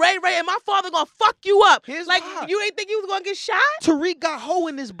know you Ray, and my father gonna fuck you up. Here's Like, why. you ain't think you was gonna get shot? Tariq got hoe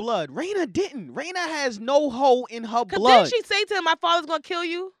in his blood. Raina didn't. Raina has no hoe in her Cause blood. didn't she say to him, my father's gonna kill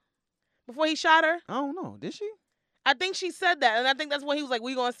you? Before he shot her? I don't know. Did she? I think she said that, and I think that's when he was like,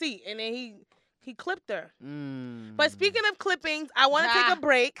 we gonna see. And then he clipped her. But speaking of clippings, I want to take a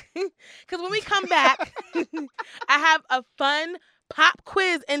break because when we come back, I have a fun pop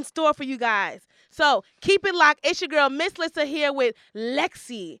quiz in store for you guys. So keep it locked. It's your girl, Miss Lissa, here with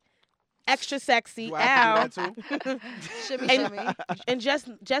Lexi, extra sexy, Do I have to Al, do that too? Shimmy, and- shimmy. and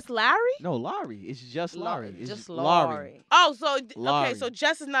just Larry. No, Laurie. It's just Laurie. It's Just Laurie. Laurie. Oh, so okay, Laurie. so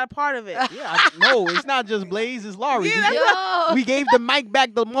Jess is not a part of it. Yeah, no, it's not just Blaze. It's Laurie. Yeah, that's Yo. we gave the mic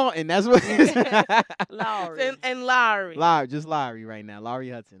back to Martin. That's what it is. Laurie. and Larry. Laurie, just Laurie right now. Laurie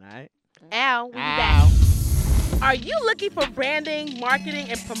Hudson, all right? Al, we'll be Ow. back. Are you looking for branding, marketing,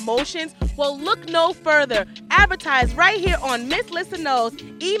 and promotions? Well, look no further. Advertise right here on Miss Listen Knows.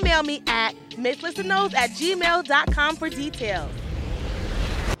 Email me at misslistenows@gmail.com for details.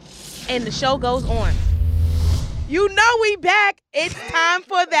 And the show goes on. You know we back. It's time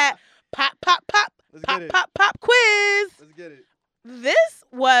for that pop quiz. Let's get it. This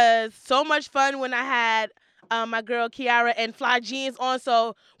was so much fun when I had my girl Kiara and Fly Jeans on,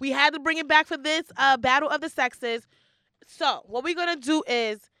 so we had to bring it back for this Battle of the Sexes. So what we're gonna do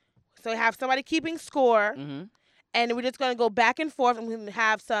is, so we have somebody keeping score, Mm-hmm. and we're just gonna go back and forth, and we're gonna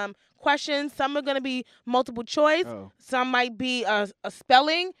have some questions. Some are gonna be multiple choice. Oh. Some might be a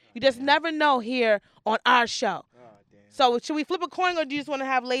spelling. You just never know here on our show. Oh, damn. So should we flip a coin, or do you just want to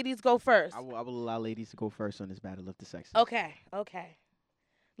have ladies go first? I will allow ladies to go first on this battle of the sexes. Okay.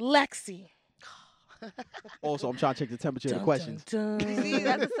 Lexi. Also, I'm trying to check the temperature of the Dun, questions. dun, dun. See,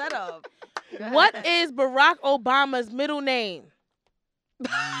 that's a setup. Go ahead. What is Barack Obama's middle name?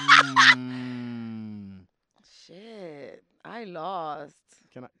 Shit. I lost.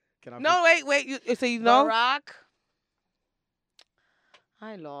 Can I? No, wait. So you know? Barack.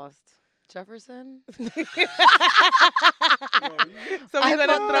 I lost. Jefferson. So we're I gonna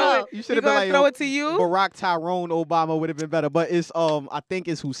fucked throw up. it. You should We're have been gonna like throw it to you. Barack Tyrone Obama would have been better, but it's I think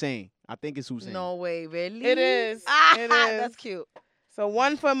it's Hussein. I think it's Hussein. No way, really? It is. Ah, It is. That's cute. So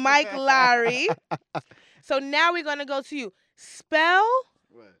one for Mike Larry. So now we're gonna go to you. Spell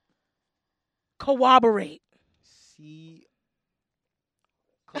Corroborate. C.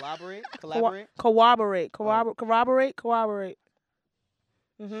 Collaborate. Corroborate. Oh. Corroborate.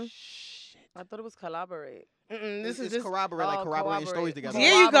 Mm-hmm. Shit. I thought it was collaborate. This is It's just. corroborate, like Oh, corroborating corroborate. stories together.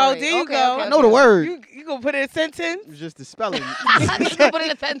 There you go. There you Okay, go. okay, I know the word. You gonna put it in a sentence? It was just the spelling. You put it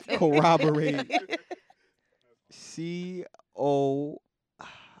in a sentence. Corroborate. C-O.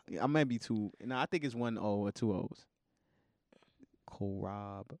 I might be two. No, I think it's one O or two O's.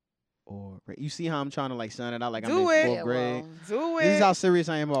 You see how I'm trying to like sound it out like I'm Do in it. fourth Yeah, grade? well, Do it. This is how serious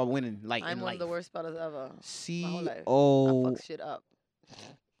I am about winning. Like I'm in one life. of the worst spellers ever. whole life. I C-O. fuck shit up.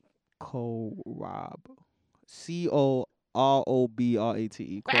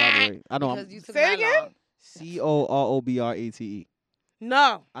 C-O-R-O-B-R-A-T-E. Corroborate. I know. Because you took Say it that again? long. C-O-R-O-B-R-A-T-E.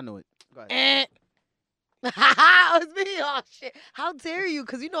 No. I know it. Go ahead. It's me. Oh shit! How dare you?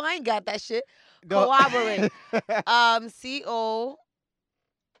 Because you know I ain't got that shit. Corroborate.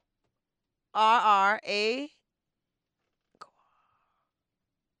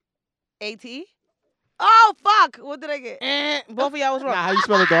 C-O-R-R-A-A-T. Oh fuck! What did I get? Both of y'all was wrong. Nah, how you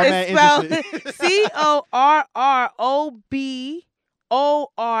spell it though? I'm It's mad spelled interested. Corroborate.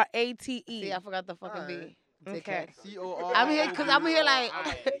 See, I forgot the fucking B. Alright. Okay. C-O-R. I'm here 'cause I'm here like-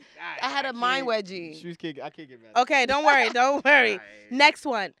 I had a mind wedgie. She was kicking. I can't get mad. Okay, don't worry. Don't worry. Alright. Next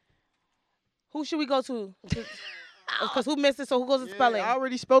one. Who should we go to? Because who missed it, so who goes to Yeah, spelling? I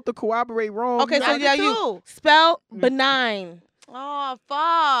already spelled the corroborate wrong. Okay, You so know? yeah, you spell benign. Oh Oh,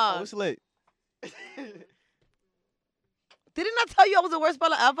 fuck! it's lit. Didn't I tell you I was the worst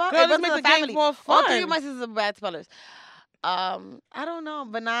speller ever? Girl, It let's runs make in the games family. more All fun. three of my sisters are bad spellers. I don't know.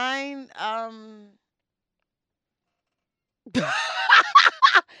 Benign. Gosh,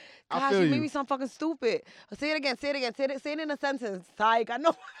 feel you made you. me sound fucking stupid. Say it again. Say it in a sentence. Like I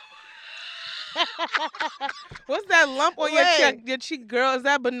know. What's that lump on your Wait. cheek, girl? Is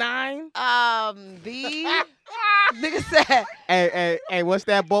that benign? B. Nigga said Hey, what's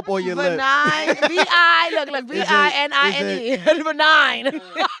that bump on your lip? benign. B-I. Look, Is it- B-I-N-I-N-E. Benign.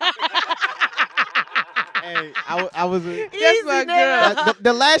 Hey, I was. That's Easy, my nigga. girl.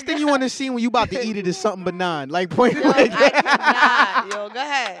 The last thing you want to see when you about to eat it is something benign, like point Yo, blank. I cannot. Yo, go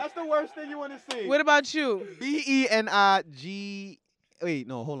ahead. That's the worst thing you want to see. What about you? B-E-N-I-G. Wait,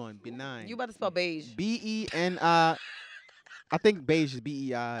 no, hold on. Benign. You about to spell beige. B-E-N-I. I think beige is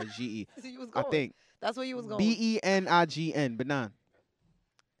B-E-I-G-E. See, you was I going. think That's where you was going. B-E-N-I-G-N. Benign.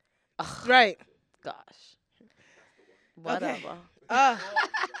 Right. Gosh. Whatever.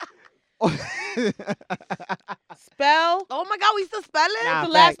 Spell. Oh my God, we still spelling? Nah.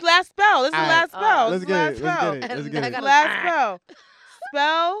 The fact. last spell. This is the Alright. last spell. Let's This is the last get it. Let's spell. get it. Let's And get I it. got Last spell.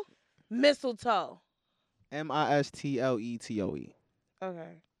 Spell mistletoe. M-I-S-T-L-E-T-O-E.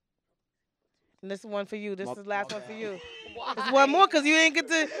 Okay. And this is one for you. This My- is the last my one for bad. you. Why? There's one more because you didn't get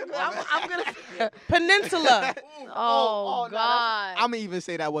to. I'm gonna. Peninsula. Oh, no, God. I'm gonna even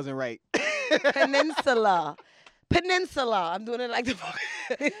say that wasn't right. Peninsula. Peninsula. I'm doing it like the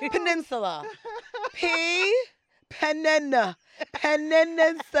Peninsula. Peninsula.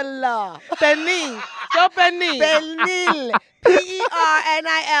 Benin. Spell Benin. Benil.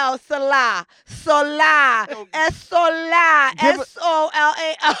 P-E-R-N-I-L. Sola. Sola. S-Sola. Give it-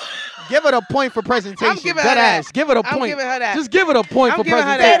 S-O-L-A-L. Give it a point for presentation. giving her Dead that. ass. Give it a I'm point. giving her that. Just give it a point I'm for giving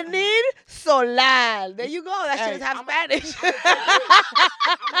her presentation. that. Benil. Solal. There you go. That Hey, shit is half I'm- Spanish.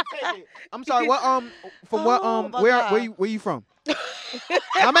 I'm sorry. What from what Oh, my where God. where you from?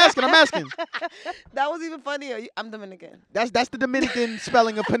 I'm asking. That was even funnier. I'm Dominican. That's the Dominican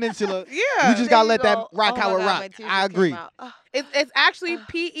spelling of peninsula. Yeah. You just There gotta you let that go. rock Oh how my it God, rock. my tears I just agree. came out. Oh, It's actually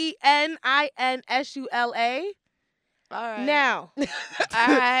Peninsula. all right. Now. all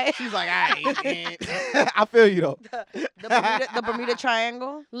right. She's like, I I feel you though. The Bermuda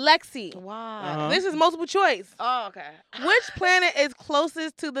Triangle. Lexi. Wow. Uh-huh. This is multiple choice. Oh, okay. Which planet is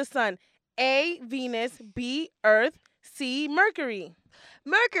closest to the sun? A. Venus. B. Earth. C. Mercury.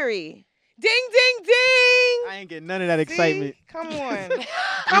 Mercury. Ding, ding, ding. I ain't getting none of that excitement. See? Come on. Is-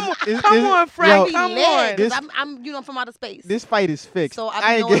 Come is- on, yo, Frank. Come Lit, on. 'cause This- I'm from outer space. This fight is fixed. So I I be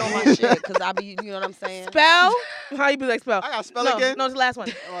ain't knowing all my getting- shit because I be, you know what I'm saying? Spell. How you be like spell? I gotta spell no, again. No, it's the last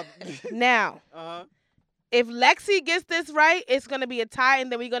one. Now, Uh-huh. if Lexi gets this right, it's gonna be a tie,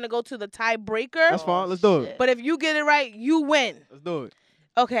 and then we're gonna go to the tiebreaker. That's fine. Let's do it. shit. But if you get it right, you win. Let's do it.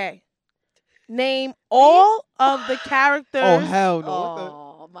 Okay. Name all of the characters. Oh hell no. What the-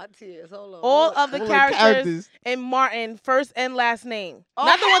 Oh, my tears. Hold on. All of the All characters in Martin first and last name. Oh,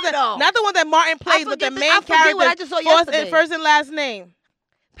 not the one that hell no. not the one that Martin plays, but the forget main I forget what I character. just saw yesterday. First and last name.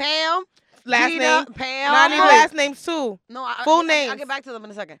 Pam. Last Gina, name. Pam. No, I need last names too. No, I, Full I, names. I'll get back to them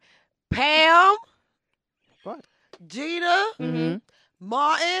in a second. Pam. What? Gina. Mm-hmm.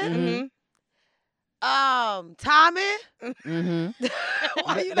 Martin. Mhm. Mm-hmm. Tommy. Mm-hmm.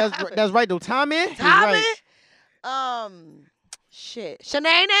 Why you That's laughing? that's right though. Tommy. is Tommy. right. Shit.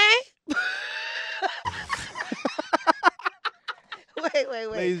 Shanae. wait.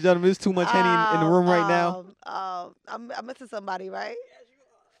 Ladies and gentlemen, there's too much Henny in the room right now. I'm missing somebody, right?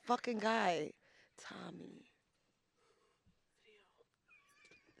 Fucking guy. Tommy.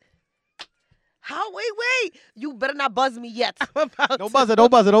 How? Wait. You better not buzz me yet. I'm about Don't to. buzzer.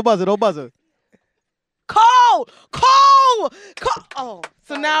 Don't buzzer. Don't buzzer. Don't buzzer. Cole. Oh.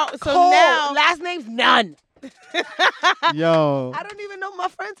 So sorry. now, Cole. Last name's none. Yo, I don't even know my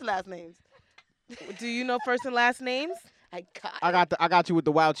friends' last names. do you know first and last names? I got you with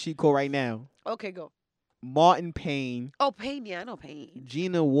the wild cheat code right now. Okay, go. Martin Payne, Oh, Payne. Yeah, I know Payne.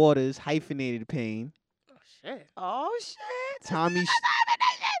 Gina Waters, hyphenated Payne, Oh shit. Oh shit.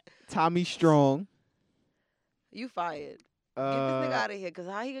 Tommy Strong. You fired. Get this nigga out of here, cause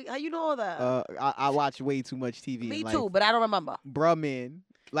how you know all that? I watch way too much TV. Me in life. too, but I don't remember. Bruh man.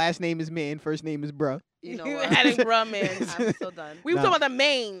 Last name is Man. First name is Bruh. You know You what? adding bruh man. I'm so done. We were Nah. talking about the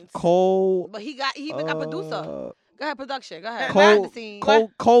mains. Cole. But he even got producer. Go ahead, production. Go ahead. Cole- Behind the scenes.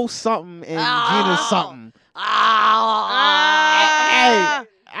 Cole something and Gina Oh. something. Ah.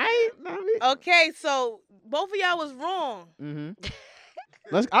 I ain't. Okay, so both of y'all was wrong. Mm-hmm.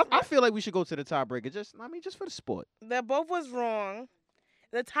 I feel like we should go to the tiebreaker. Just for the sport. That both was wrong.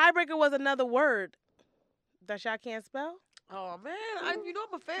 The tiebreaker was another word that y'all can't spell. Oh man, you know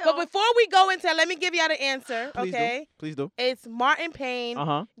I'm a fail. But before we go into it, let me give y'all the answer. Please Okay, Please do. it's Martin Payne,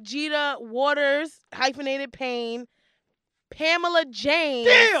 Uh-huh. Gita Waters, hyphenated Payne, Pamela James,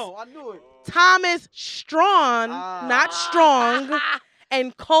 I knew it. Thomas Strawn, not Strong,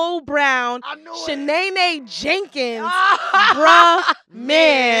 and Cole Brown, I knew Shanae Jenkins, Bruh, bruh,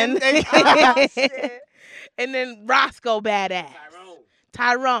 man, Shit. and then Roscoe Badass,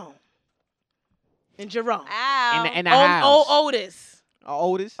 Tyrone, and Jerome. Ow. And the house. Otis.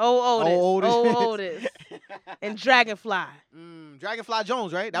 Otis. Otis. Otis. Otis. And Dragonfly. Dragonfly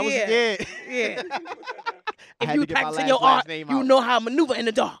Jones, right? That was Yeah. it. Yeah. I If had you to get my practice in your last art, name you out. know how to maneuver in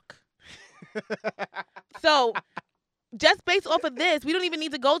the dark. So, just based off of this, we don't even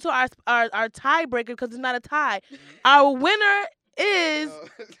need to go to our tiebreaker because it's not a tie. Our winner is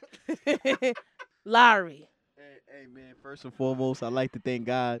Larry. Hey, man, first and foremost, I'd like to thank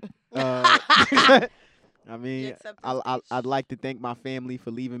God. I mean, acceptance I'd like to thank my family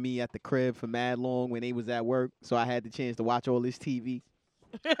for leaving me at the crib for mad long when they was at work, so I had the chance to watch all this TV.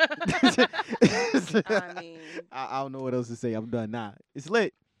 I mean, I don't know what else to say. I'm done now. It's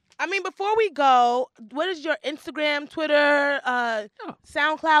lit. I mean, before we go, what is your Instagram, Twitter,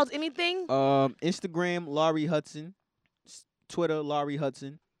 SoundClouds, anything? Instagram, Laurie Hudson. Twitter, Laurie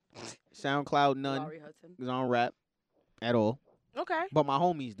Hudson. SoundCloud, none. Laurie Hudson. Because I don't rap at all. Okay. But my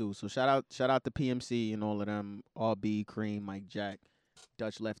homies do. So shout out to PMC and all of them. RB, Cream, Mike Jack,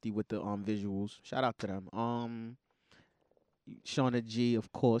 Dutch Lefty with the visuals. Shout out to them. Shauna G,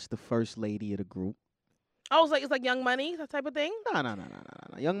 of course, the first lady of the group. Oh, it's like Young Money, that type of thing? No.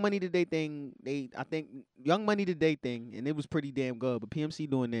 Young Money Today thing, I think Young Money Today thing, and it was pretty damn good. But PMC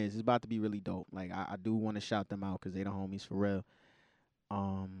doing this is about to be really dope. Like I do want to shout them out because they the homies for real.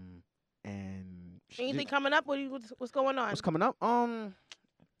 And Anything coming up? What's going on? what's coming up?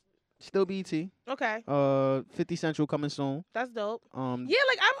 Still BT. Okay, 50 Central coming soon. that's dope. Yeah. Yeah,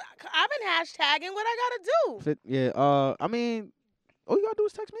 like I've been hashtagging what I gotta do. I mean, all you gotta do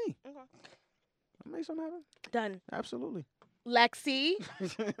is text me. Okay. I'll make something happen. Done. Absolutely. Lexi.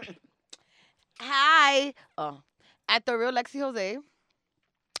 Hi. At the real Lexi Jose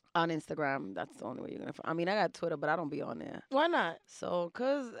on Instagram. That's the only way you're gonna. I mean, I got Twitter, but I don't be on there. Why not? So,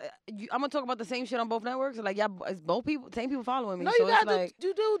 cause I'm gonna talk about the same shit on both networks. Like, yeah, it's both people, same people following me. No, so you it's gotta like,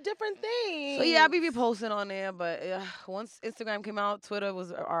 do different things. so yeah, I be reposting on there, but once Instagram came out, Twitter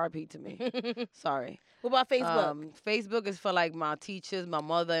was RIP to me. Sorry. What about Facebook? Facebook is for like my teachers, my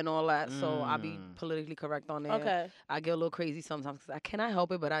mother, and all that. So I be politically correct on there. Okay. I get a little crazy sometimes because I cannot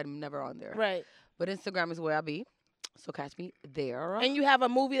help it, but I'm never on there. Right. But Instagram is where I be. So catch me there. And you have a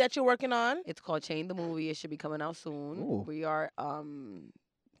movie that you're working on? It's called Chain the Movie. It should be coming out soon. Ooh. We are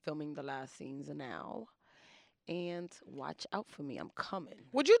filming the last scenes now. And watch out for me. I'm coming.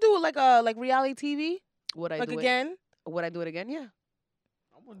 Would you do like reality TV? Would I Like do again? it? Would I do it again? Yeah.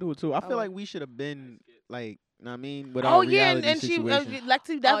 I'm gonna do it too. I feel Oh. like we should have been like, know what I mean, with Oh our yeah, reality and she situation.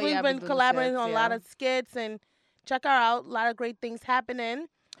 Lexi definitely yeah, I've been been doing the collaborating skits, on a yeah. lot of skits and check her out. A lot of great things happening.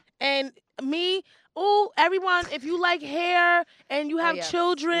 And me, Oh, everyone, if you like hair and you have yes, we're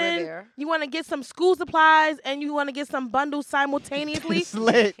children, there. you want to get some school supplies and you want to get some bundles simultaneously, It's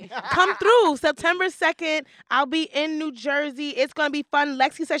lit. come through. September 2nd, I'll be in New Jersey. It's going to be fun.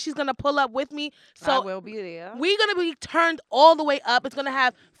 Lexi says she's going to pull up with me. I So will be there. we're going to be turned all the way up. It's going to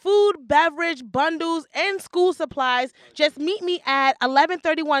have food, beverage, bundles, and school supplies. Just meet me at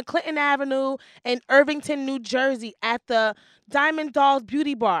 1131 Clinton Avenue in Irvington, New Jersey at the Diamond Dolls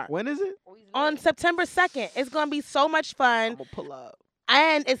Beauty Bar. When is it? On September 2nd. It's going to be so much fun. I'm gonna pull up.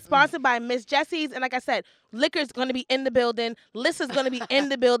 And it's sponsored by Miss Jessie's. And like I said, Liquor's going to be in the building. Lissa's going to be in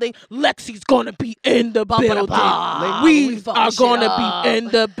the building. Lexi's going to be in the building. We are going to be in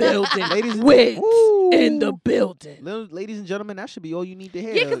the building. Ladies and Wigs Ooh. in the building. Ladies and gentlemen, that should be all you need to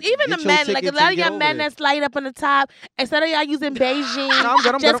hear. Yeah, because even Get the your men, like a tickets lot and of get y'all over men there. that's light up on the top, instead of y'all using Beijing, No, I'm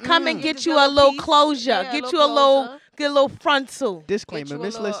good, just come and get you a little closure. Yeah, Get a you a little, closure. get a little frontal. Disclaimer: you a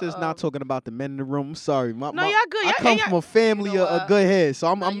Miss Lissa is little, not talking about the men in the room. I'm sorry. No, y'all good. I Y'all- come and from a family You know of what? good head,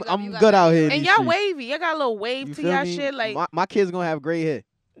 so No, you got I'm good out here. in And these y'all streets. wavy. Y'all got a little wave You to feel y'all me? shit. Like my kids gonna have gray hair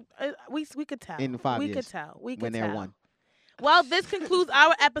we could tell. in 5 we years could tell. We could when tell. they're one. Well, this concludes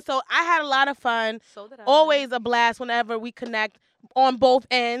our episode. I had a lot of fun. So did I. Always a blast whenever we connect on both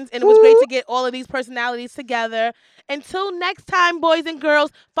ends. And it was great to get all of these personalities together. Until next time, boys and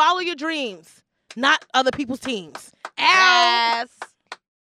girls, follow your dreams, not other people's teams. Ow! Yes.